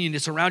speaking, you need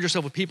to surround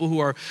yourself with people who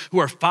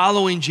are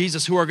following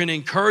Jesus, who are going to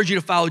encourage you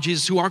to follow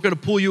Jesus, who aren't going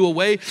to pull you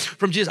away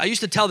from Jesus. I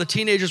used to tell the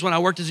teenagers when I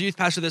worked as a youth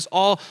pastor this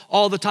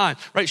all the time,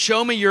 right?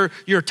 Show me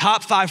your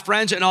top 5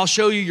 friends and I'll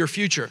show you your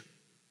future.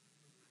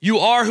 You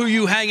are who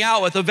you hang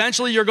out with.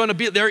 Eventually, you're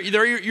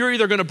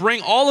either going to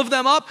bring all of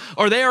them up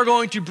or they are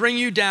going to bring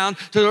you down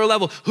to their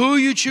level. Who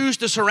you choose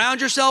to surround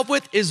yourself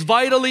with is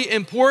vitally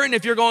important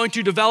if you're going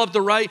to develop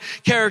the right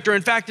character.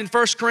 In fact, in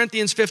 1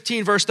 Corinthians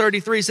 15, verse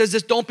 33, it says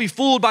this, don't be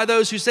fooled by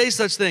those who say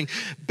such things.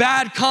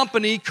 Bad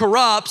company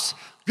corrupts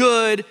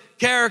good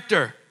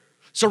character.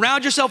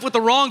 Surround yourself with the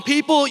wrong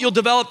people, you'll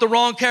develop the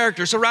wrong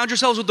character. Surround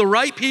yourselves with the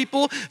right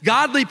people,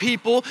 godly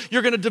people,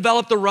 you're going to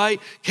develop the right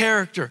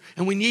character.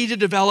 And we need to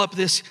develop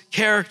this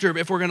character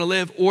if we're going to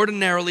live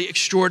ordinarily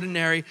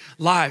extraordinary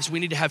lives. We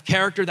need to have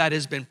character that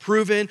has been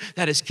proven,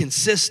 that is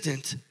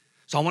consistent.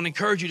 So I want to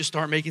encourage you to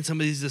start making some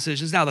of these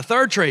decisions. Now, the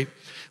third trait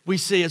we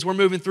see as we're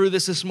moving through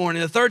this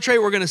morning, the third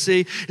trait we're going to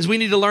see is we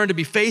need to learn to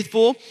be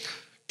faithful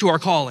to our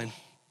calling.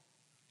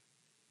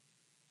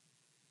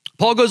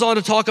 Paul goes on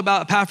to talk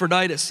about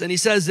Epaphroditus, and he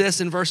says this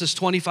in verses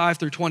 25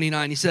 through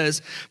 29. He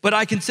says, but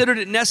I considered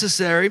it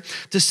necessary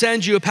to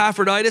send you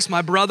Epaphroditus,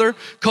 my brother,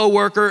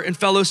 co-worker, and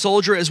fellow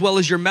soldier, as well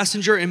as your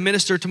messenger and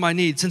minister to my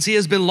needs, since he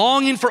has been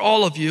longing for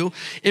all of you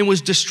and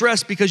was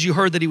distressed because you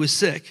heard that he was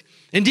sick.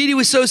 Indeed, he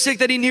was so sick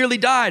that he nearly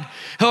died.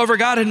 However,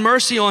 God had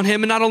mercy on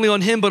him, and not only on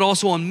him, but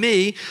also on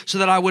me, so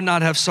that I would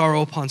not have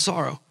sorrow upon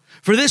sorrow.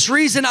 For this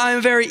reason, I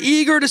am very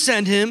eager to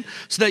send him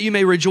so that you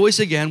may rejoice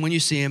again when you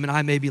see him and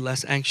I may be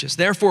less anxious.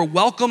 Therefore,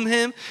 welcome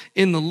him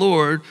in the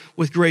Lord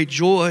with great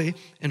joy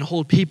and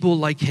hold people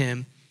like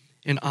him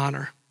in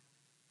honor.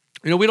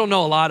 You know, we don't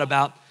know a lot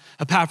about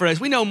Epaphroditus.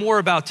 We know more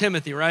about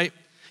Timothy, right?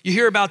 You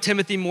hear about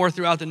Timothy more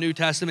throughout the New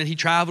Testament. He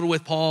traveled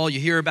with Paul. You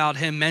hear about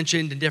him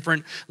mentioned in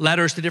different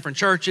letters to different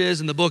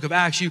churches in the book of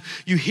Acts. You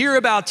hear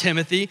about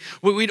Timothy.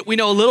 We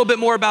know a little bit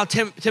more about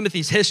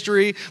Timothy's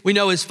history. We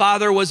know his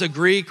father was a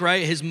Greek,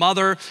 right? His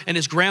mother and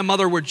his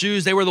grandmother were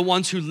Jews. They were the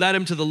ones who led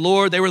him to the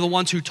Lord. They were the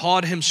ones who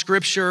taught him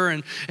scripture.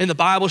 And the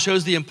Bible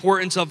shows the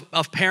importance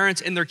of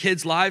parents in their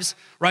kids' lives,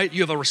 right?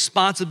 You have a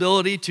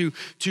responsibility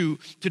to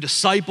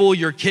disciple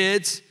your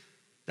kids.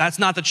 That's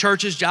not the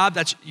church's job,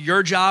 that's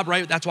your job,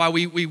 right? That's why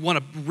we want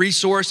to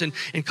resource and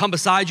come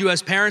beside you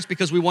as parents,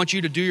 because we want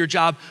you to do your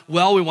job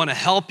well. We want to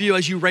help you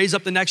as you raise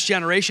up the next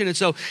generation. And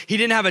so he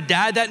didn't have a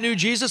dad that knew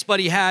Jesus, but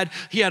he had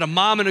a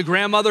mom and a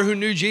grandmother who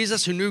knew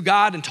Jesus, who knew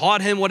God and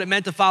taught him what it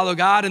meant to follow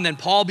God. And then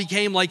Paul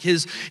became like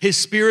his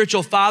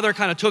spiritual father,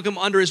 kind of took him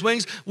under his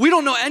wings. We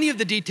don't know any of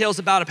the details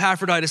about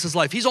Epaphroditus'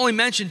 life. He's only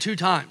mentioned 2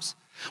 times.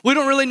 We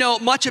don't really know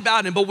much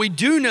about him, but we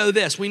do know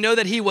this. We know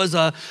that he was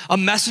a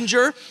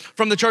messenger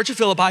from the church of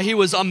Philippi. He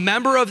was a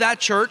member of that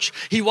church.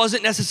 He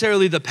wasn't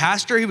necessarily the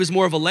pastor. He was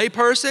more of a lay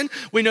person.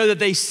 We know that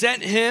they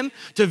sent him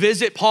to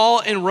visit Paul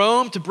in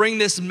Rome to bring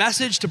this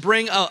message, to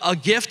bring a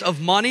gift of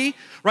money,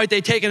 right?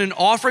 They'd taken an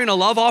offering, a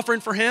love offering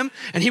for him,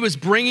 and he was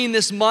bringing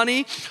this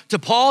money to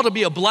Paul to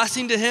be a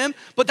blessing to him.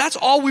 But that's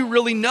all we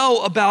really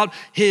know about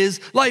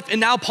his life. And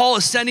now Paul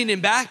is sending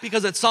him back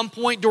because at some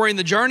point during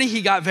the journey,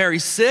 he got very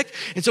sick.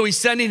 And so he's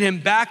sending him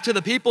back to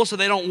the people so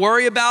they don't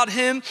worry about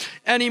him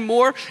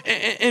anymore.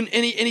 And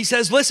he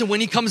says, listen,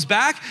 when he comes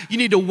back, you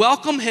need to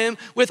welcome him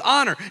with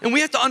honor. And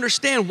we have to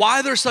understand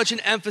why there's such an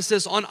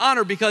emphasis on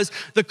honor, because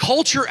the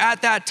culture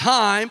at that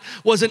time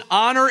was an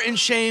honor and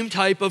shame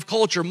type of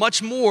culture,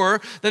 much more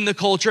than the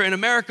culture in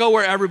America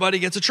where everybody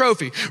gets a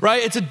trophy,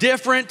 right? It's a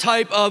different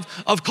type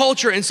of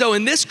culture. And so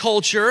in this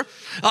culture,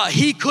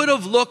 he could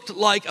have looked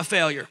like a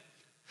failure.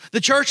 The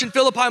church in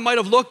Philippi might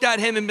have looked at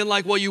him and been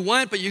like, well, you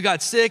went, but you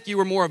got sick. You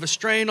were more of a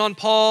strain on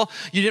Paul.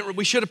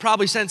 We should have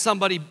probably sent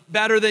somebody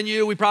better than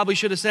you. We probably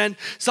should have sent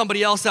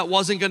somebody else that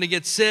wasn't going to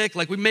get sick.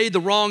 Like, we made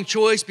the wrong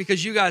choice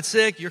because you got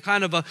sick. You're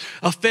kind of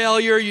a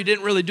failure. You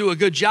didn't really do a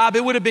good job.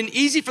 It would have been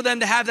easy for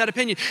them to have that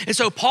opinion. And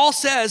so Paul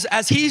says,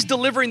 as he's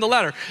delivering the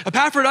letter,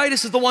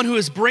 Epaphroditus is the one who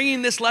is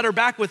bringing this letter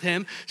back with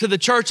him to the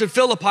church of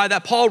Philippi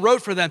that Paul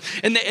wrote for them.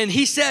 And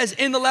he says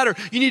in the letter,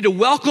 you need to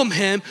welcome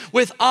him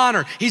with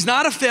honor. He's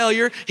not a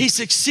failure. He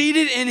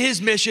succeeded in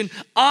his mission.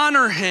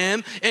 Honor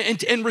him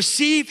and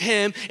receive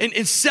him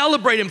and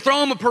celebrate him.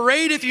 Throw him a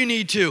parade if you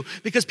need to,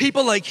 because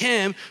people like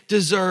him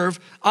deserve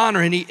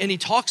honor. And he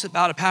talks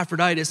about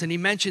Epaphroditus, and he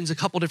mentions a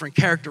couple different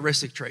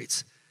characteristic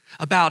traits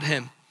about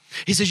him.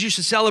 He says you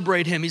should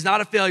celebrate him. He's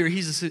not a failure.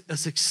 He's a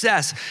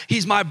success.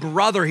 He's my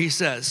brother, he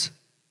says.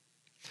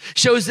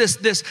 Shows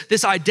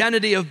this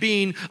identity of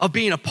being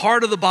a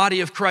part of the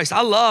body of Christ.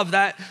 I love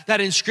that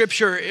in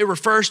Scripture it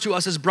refers to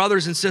us as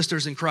brothers and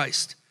sisters in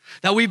Christ.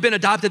 That we've been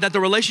adopted, that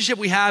the relationship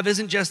we have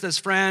isn't just as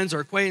friends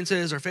or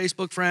acquaintances or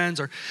Facebook friends,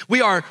 or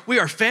we are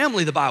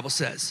family, the Bible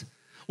says.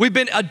 We've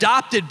been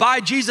adopted by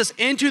Jesus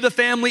into the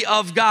family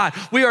of God.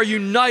 We are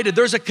united.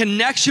 There's a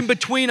connection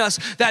between us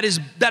that is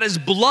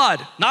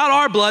blood, not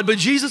our blood, but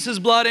Jesus'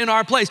 blood in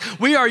our place.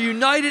 We are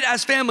united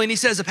as family. And he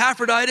says,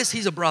 Epaphroditus,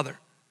 he's a brother.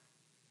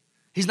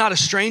 He's not a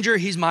stranger.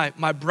 He's my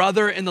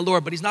brother in the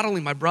Lord, but he's not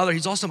only my brother,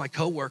 he's also my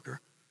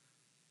coworker.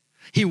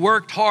 He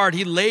worked hard.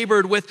 He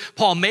labored with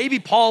Paul. Maybe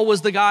Paul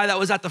was the guy that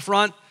was at the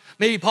front.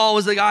 Maybe Paul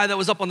was the guy that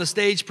was up on the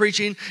stage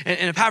preaching, and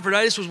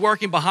Epaphroditus was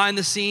working behind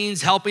the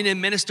scenes, helping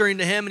him, ministering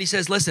to him. And he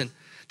says, listen,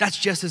 that's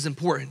just as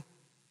important.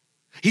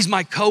 He's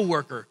my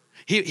coworker.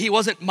 He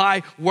wasn't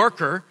my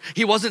worker.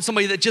 He wasn't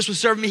somebody that just was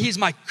serving me. He's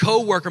my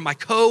coworker, my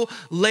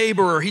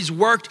co-laborer. He's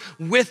worked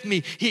with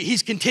me.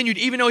 He's continued,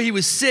 even though he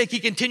was sick, he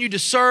continued to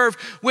serve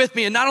with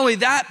me. And not only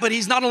that, but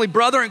he's not only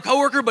brother and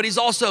coworker, but he's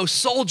also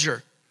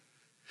soldier.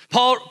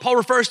 Paul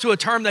refers to a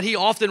term that he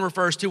often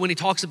refers to when he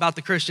talks about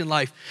the Christian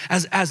life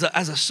as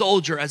a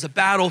soldier, as a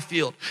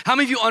battlefield. How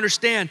many of you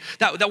understand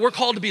that we're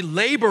called to be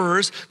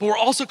laborers, but we're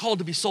also called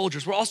to be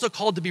soldiers? We're also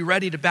called to be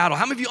ready to battle.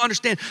 How many of you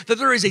understand that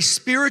there is a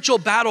spiritual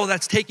battle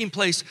that's taking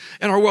place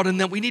in our world, and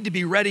that we need to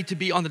be ready to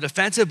be on the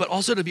defensive, but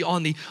also to be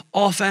on the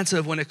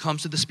offensive when it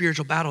comes to the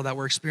spiritual battle that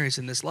we're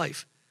experiencing in this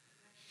life?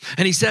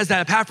 And he says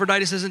that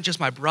Epaphroditus isn't just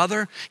my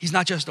brother. He's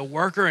not just a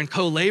worker and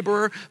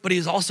co-laborer, but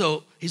he's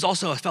also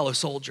a fellow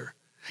soldier.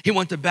 He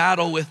went to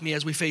battle with me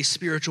as we faced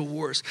spiritual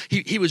wars.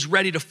 He was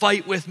ready to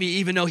fight with me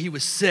even though he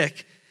was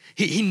sick.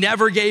 He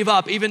never gave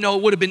up, even though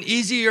it would have been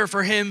easier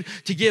for him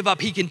to give up.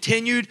 He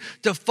continued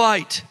to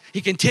fight. He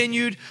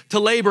continued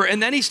to labor.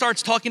 And then he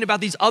starts talking about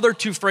these other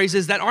two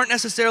phrases that aren't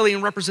necessarily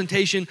in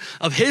representation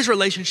of his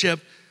relationship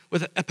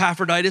with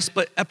Epaphroditus,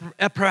 but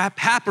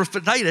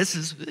Epaphroditus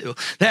is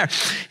there.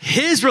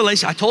 His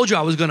relation, I told you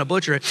I was going to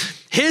butcher it.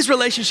 His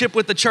relationship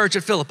with the church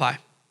at Philippi.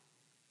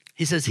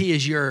 He says he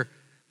is your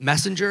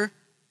messenger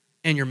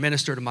and your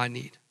minister to my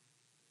need.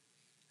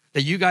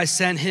 That you guys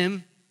sent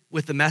him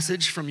with the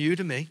message from you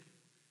to me,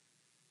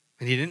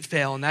 and he didn't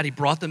fail in that. He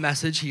brought the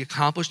message, he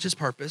accomplished his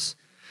purpose,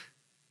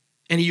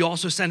 and he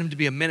also sent him to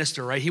be a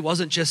minister, right? He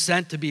wasn't just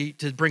sent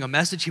to bring a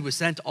message, he was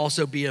sent to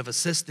also be of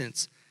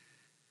assistance.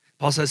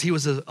 Paul says he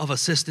was of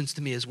assistance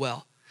to me as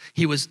well.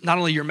 He was not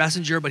only your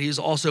messenger, but he's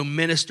also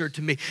ministered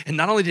to me. And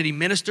not only did he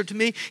minister to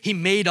me, he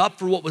made up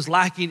for what was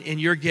lacking in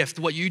your gift.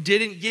 What you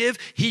didn't give,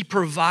 he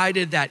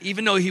provided that.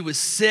 Even though he was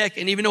sick,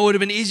 and even though it would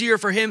have been easier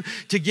for him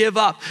to give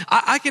up,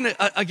 I can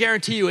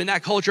guarantee you in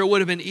that culture, it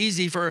would have been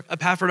easy for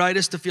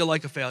Epaphroditus to feel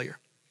like a failure.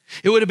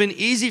 It would have been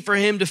easy for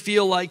him to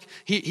feel like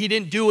he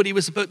didn't do what he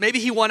was supposed to. Maybe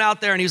he went out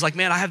there and he was like,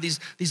 man, I have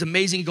these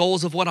amazing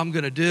goals of what I'm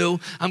going to do.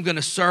 I'm going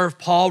to serve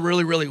Paul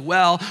really, really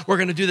well. We're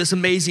going to do this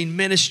amazing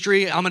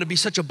ministry. I'm going to be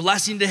such a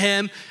blessing to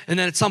him. And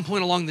then at some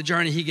point along the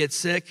journey, he gets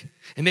sick.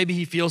 And maybe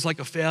he feels like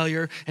a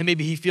failure. And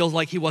maybe he feels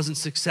like he wasn't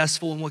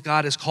successful in what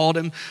God has called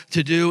him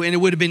to do. And it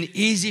would have been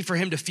easy for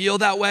him to feel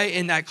that way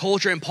in that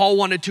culture. And Paul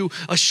wanted to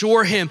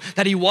assure him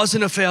that he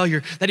wasn't a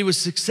failure, that he was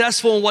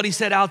successful in what he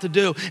set out to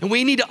do. And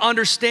we need to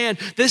understand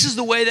this is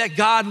the way that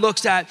God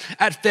looks at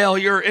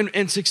failure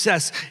and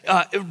success.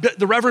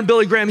 The Reverend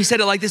Billy Graham, he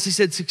said it like this. He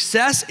said,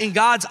 success in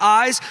God's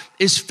eyes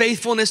is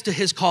faithfulness to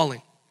his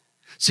calling.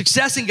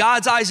 Success in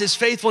God's eyes is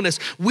faithfulness.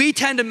 We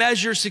tend to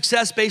measure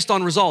success based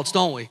on results,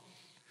 don't we?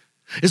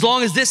 As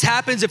long as this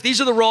happens, if these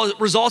are the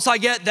results I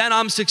get, then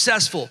I'm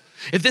successful.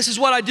 If this is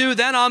what I do,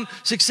 then I'm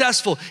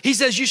successful. He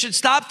says you should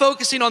stop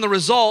focusing on the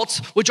results,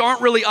 which aren't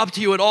really up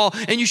to you at all,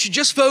 and you should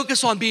just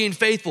focus on being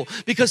faithful,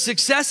 because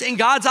success in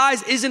God's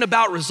eyes isn't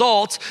about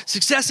results.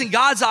 Success in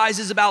God's eyes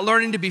is about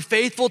learning to be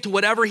faithful to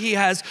whatever he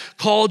has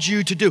called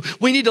you to do.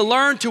 We need to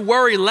learn to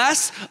worry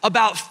less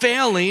about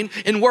failing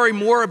and worry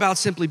more about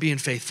simply being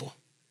faithful.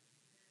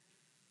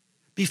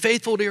 Be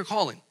faithful to your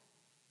calling.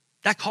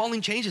 That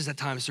calling changes at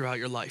times throughout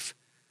your life.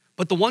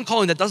 But the one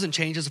calling that doesn't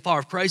change as a follower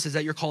of Christ is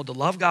that you're called to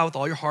love God with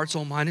all your heart,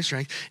 soul, mind, and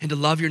strength, and to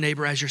love your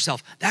neighbor as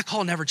yourself. That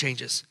call never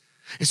changes.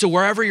 And so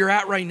wherever you're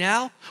at right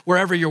now,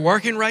 wherever you're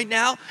working right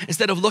now,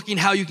 instead of looking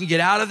how you can get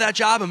out of that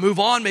job and move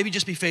on, maybe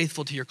just be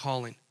faithful to your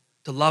calling,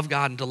 to love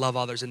God and to love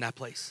others in that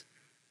place.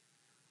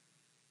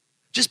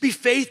 Just be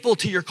faithful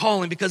to your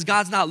calling, because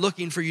God's not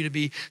looking for you to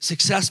be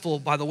successful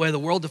by the way the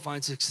world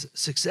defines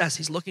success.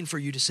 He's looking for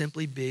you to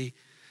simply be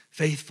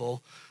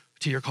faithful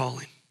to your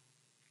calling.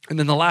 And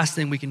then the last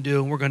thing we can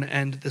do, and we're going to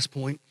end at this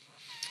point,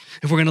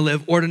 if we're going to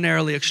live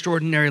ordinarily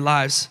extraordinary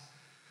lives,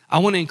 I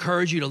want to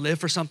encourage you to live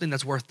for something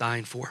that's worth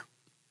dying for.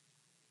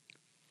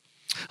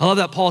 I love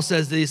that Paul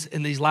says these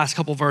in these last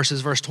couple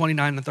verses, verse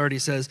 29 and 30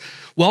 says,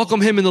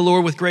 welcome him in the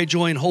Lord with great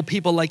joy and hold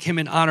people like him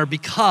in honor,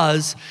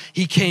 because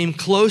he came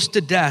close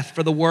to death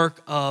for the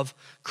work of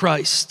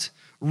Christ,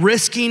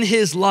 risking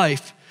his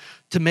life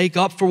to make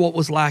up for what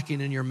was lacking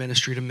in your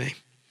ministry to me.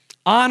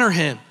 Honor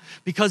him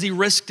because he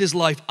risked his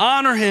life.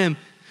 Honor him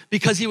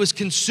because he was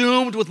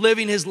consumed with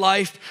living his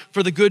life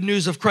for the good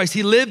news of Christ.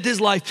 He lived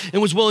his life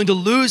and was willing to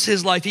lose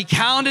his life. He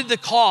counted the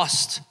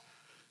cost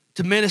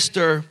to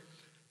minister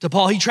to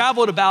Paul. He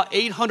traveled about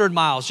 800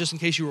 miles, just in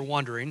case you were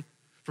wondering,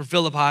 from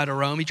Philippi to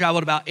Rome. He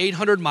traveled about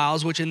 800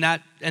 miles, which in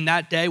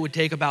that day would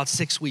take about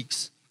 6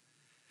 weeks.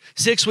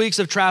 6 weeks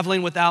of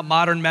traveling without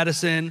modern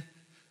medicine.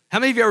 How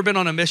many of you ever been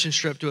on a mission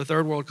trip to a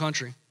third world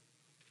country?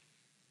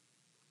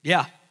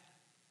 Yeah.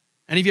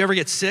 Any of you ever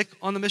get sick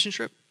on the mission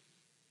trip?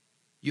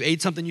 You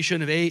ate something you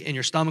shouldn't have ate and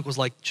your stomach was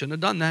like, shouldn't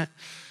have done that.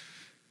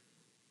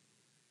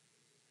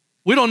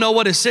 We don't know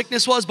what his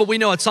sickness was, but we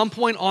know at some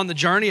point on the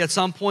journey, at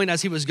some point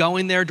as he was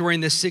going there during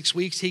this 6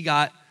 weeks, he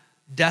got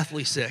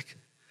deathly sick.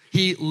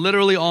 He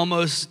literally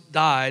almost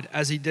died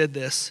as he did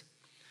this.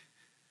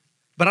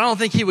 But I don't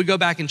think he would go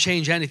back and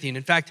change anything.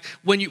 In fact,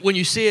 when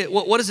you see it,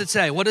 what does it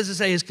say? What does it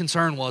say his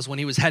concern was when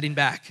he was heading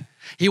back?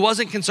 He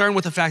wasn't concerned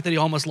with the fact that he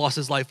almost lost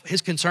his life.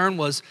 His concern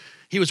was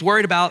he was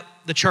worried about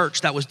the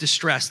church that was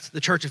distressed,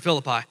 the church of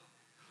Philippi.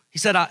 He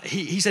said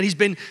he's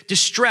been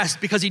distressed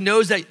because he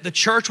knows that the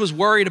church was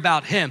worried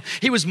about him.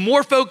 He was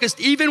more focused,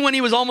 even when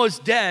he was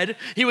almost dead,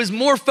 he was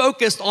more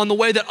focused on the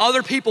way that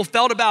other people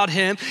felt about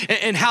him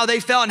and how they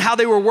felt and how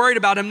they were worried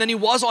about him than he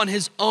was on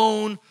his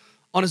own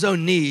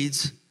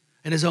needs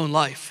and his own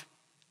life.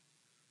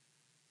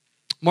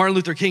 Martin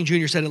Luther King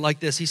Jr. said it like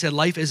this. He said,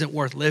 life isn't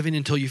worth living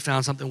until you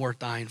found something worth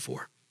dying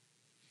for.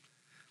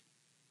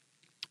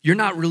 You're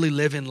not really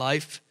living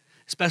life,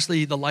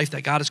 especially the life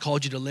that God has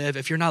called you to live,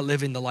 if you're not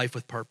living the life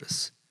with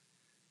purpose.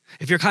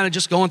 If you're kind of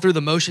just going through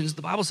the motions,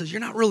 the Bible says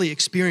you're not really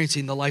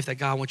experiencing the life that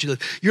God wants you to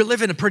live. You're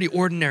living a pretty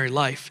ordinary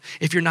life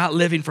if you're not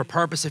living for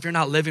purpose, if you're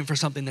not living for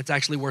something that's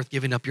actually worth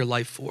giving up your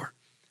life for.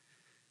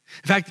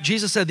 In fact,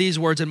 Jesus said these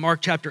words in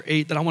Mark chapter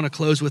 8 that I want to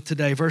close with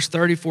today, verse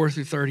 34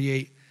 through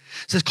 38. It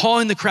says,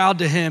 calling the crowd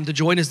to him to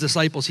join his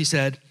disciples, he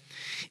said,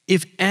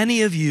 if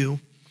any of you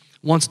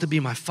wants to be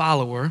my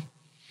follower,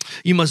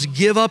 you must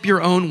give up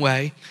your own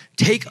way,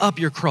 take up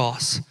your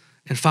cross,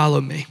 and follow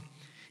me.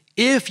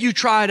 If you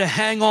try to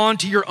hang on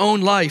to your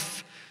own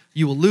life,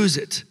 you will lose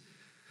it.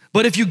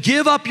 But if you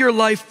give up your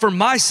life for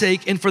my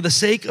sake and for the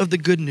sake of the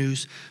good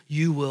news,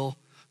 you will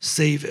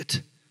save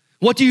it.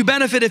 What do you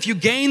benefit if you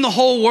gain the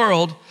whole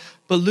world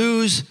but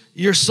lose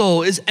your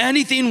soul? Is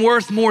anything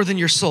worth more than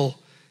your soul?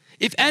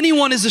 If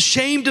anyone is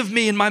ashamed of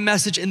me and my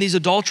message in these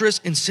adulterous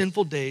and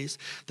sinful days,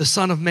 the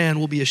Son of Man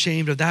will be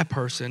ashamed of that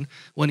person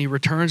when he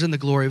returns in the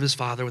glory of his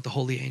Father with the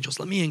holy angels.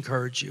 Let me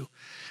encourage you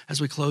as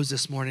we close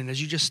this morning,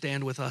 as you just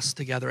stand with us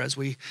together as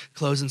we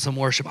close in some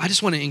worship. I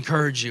just want to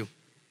encourage you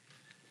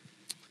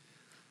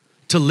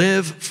to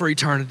live for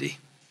eternity,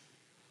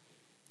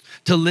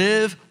 to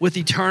live with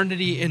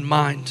eternity in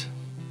mind.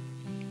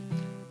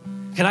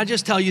 Can I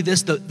just tell you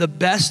this, the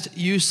best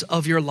use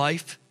of your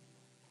life,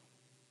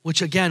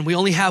 which again, we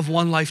only have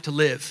one life to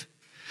live.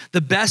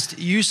 The best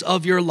use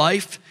of your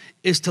life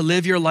is to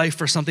live your life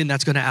for something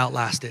that's gonna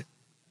outlast it.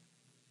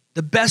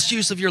 The best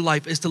use of your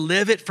life is to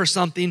live it for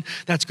something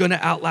that's gonna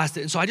outlast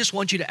it. And so I just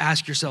want you to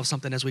ask yourself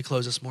something as we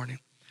close this morning.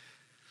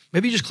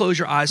 Maybe you just close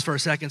your eyes for a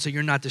second so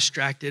you're not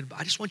distracted. But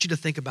I just want you to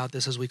think about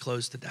this as we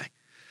close today.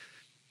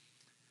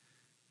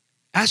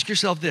 Ask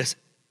yourself this,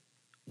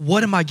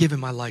 what am I giving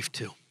my life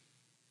to?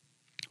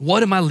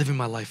 What am I living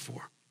my life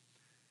for?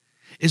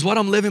 Is what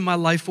I'm living my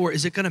life for,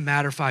 is it gonna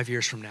matter 5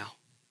 years from now?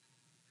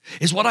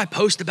 Is what I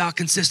post about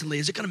consistently,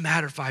 is it gonna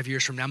matter 5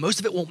 years from now? Most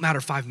of it won't matter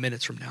 5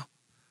 minutes from now.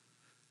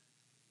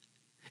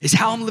 Is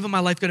how I'm living my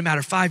life gonna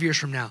matter 5 years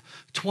from now,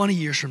 20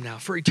 years from now,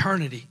 for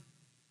eternity?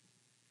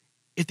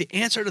 If the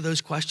answer to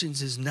those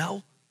questions is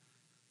no,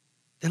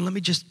 then let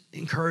me just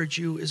encourage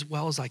you as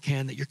well as I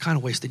can that you're kind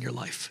of wasting your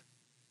life.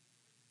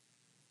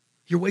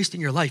 You're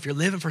wasting your life. You're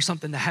living for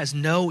something that has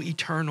no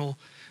eternal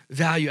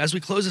value. As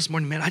we close this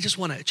morning, man, I just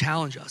want to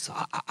challenge us.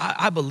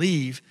 I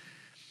believe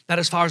that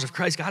as followers of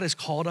Christ, God has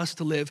called us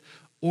to live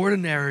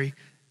ordinary,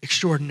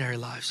 extraordinary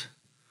lives.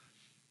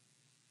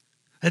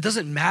 It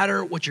doesn't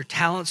matter what your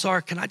talents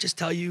are. Can I just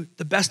tell you,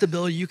 the best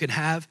ability you can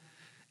have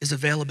is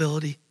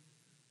availability.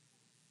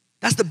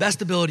 That's the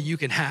best ability you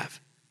can have.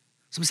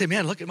 Somebody say,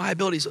 man, look at my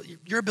abilities.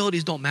 Your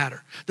abilities don't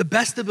matter. The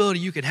best ability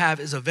you can have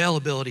is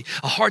availability,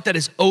 a heart that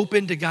is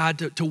open to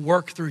God to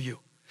work through you.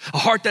 A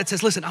heart that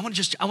says, listen, I want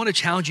to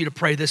challenge you to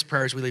pray this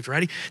prayer as we leave.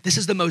 Ready? This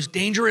is the most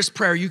dangerous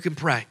prayer you can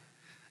pray.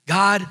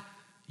 God,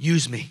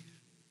 use me.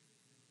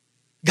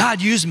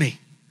 God, use me.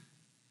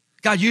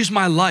 God, use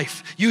my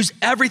life. Use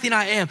everything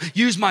I am.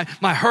 Use my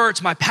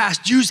hurts, my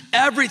past. Use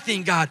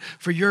everything, God,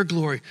 for your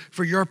glory,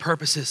 for your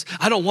purposes.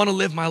 I don't want to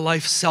live my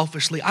life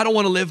selfishly. I don't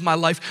want to live my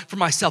life for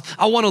myself.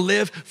 I want to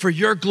live for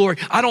your glory.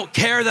 I don't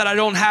care that I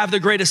don't have the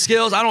greatest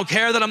skills. I don't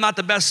care that I'm not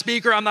the best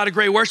speaker. I'm not a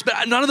great worshiper.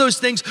 But none of those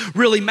things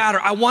really matter.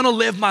 I want to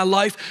live my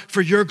life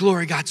for your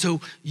glory, God. So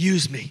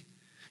use me.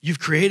 You've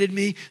created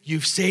me.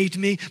 You've saved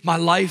me. My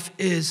life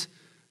is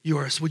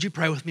yours. Would you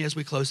pray with me as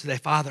we close today?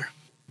 Father,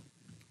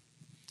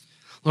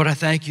 Lord, I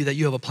thank you that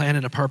you have a plan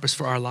and a purpose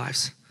for our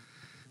lives.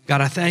 God,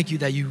 I thank you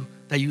that you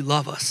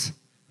love us,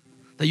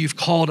 that you've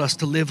called us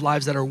to live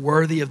lives that are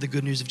worthy of the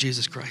good news of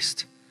Jesus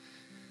Christ.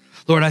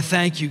 Lord, I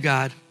thank you,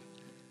 God,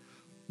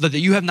 that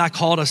you have not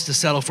called us to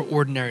settle for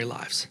ordinary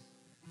lives,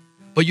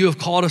 but you have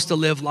called us to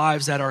live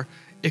lives that are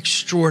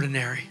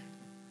extraordinary.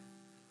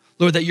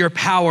 Lord, that your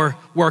power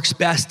works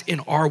best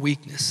in our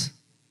weakness.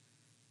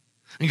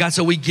 And God,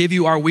 so we give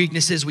you our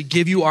weaknesses, we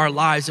give you our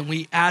lives, and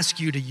we ask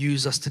you to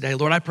use us today.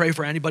 Lord, I pray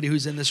for anybody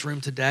who's in this room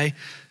today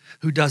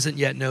who doesn't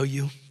yet know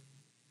you.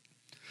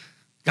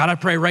 God, I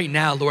pray right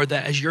now, Lord,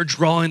 that as you're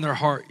drawing their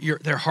heart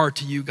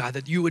to you, God,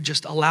 that you would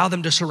just allow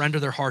them to surrender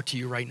their heart to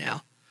you right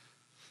now.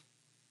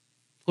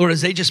 Lord,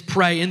 as they just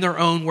pray in their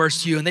own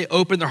words to you and they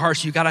open their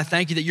hearts to you, God, I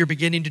thank you that you're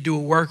beginning to do a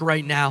work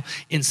right now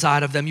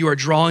inside of them. You are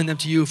drawing them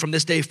to you. From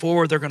this day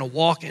forward, they're going to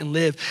walk and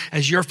live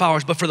as your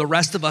followers. But for the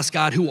rest of us,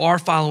 God, who are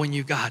following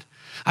you, God,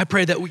 I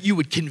pray that you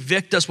would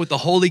convict us with the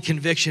holy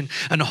conviction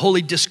and the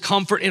holy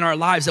discomfort in our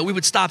lives, that we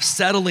would stop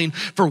settling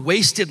for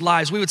wasted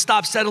lives. We would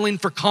stop settling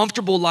for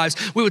comfortable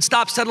lives. We would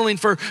stop settling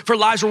for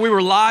lives where we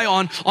rely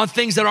on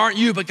things that aren't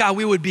you. But God,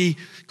 we would be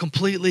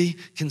completely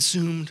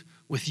consumed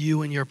with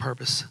you and your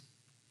purpose.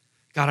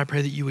 God, I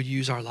pray that you would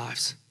use our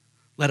lives.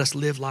 Let us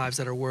live lives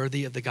that are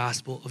worthy of the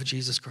gospel of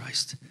Jesus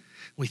Christ.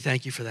 We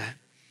thank you for that.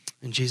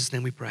 In Jesus'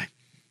 name we pray.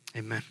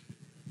 Amen.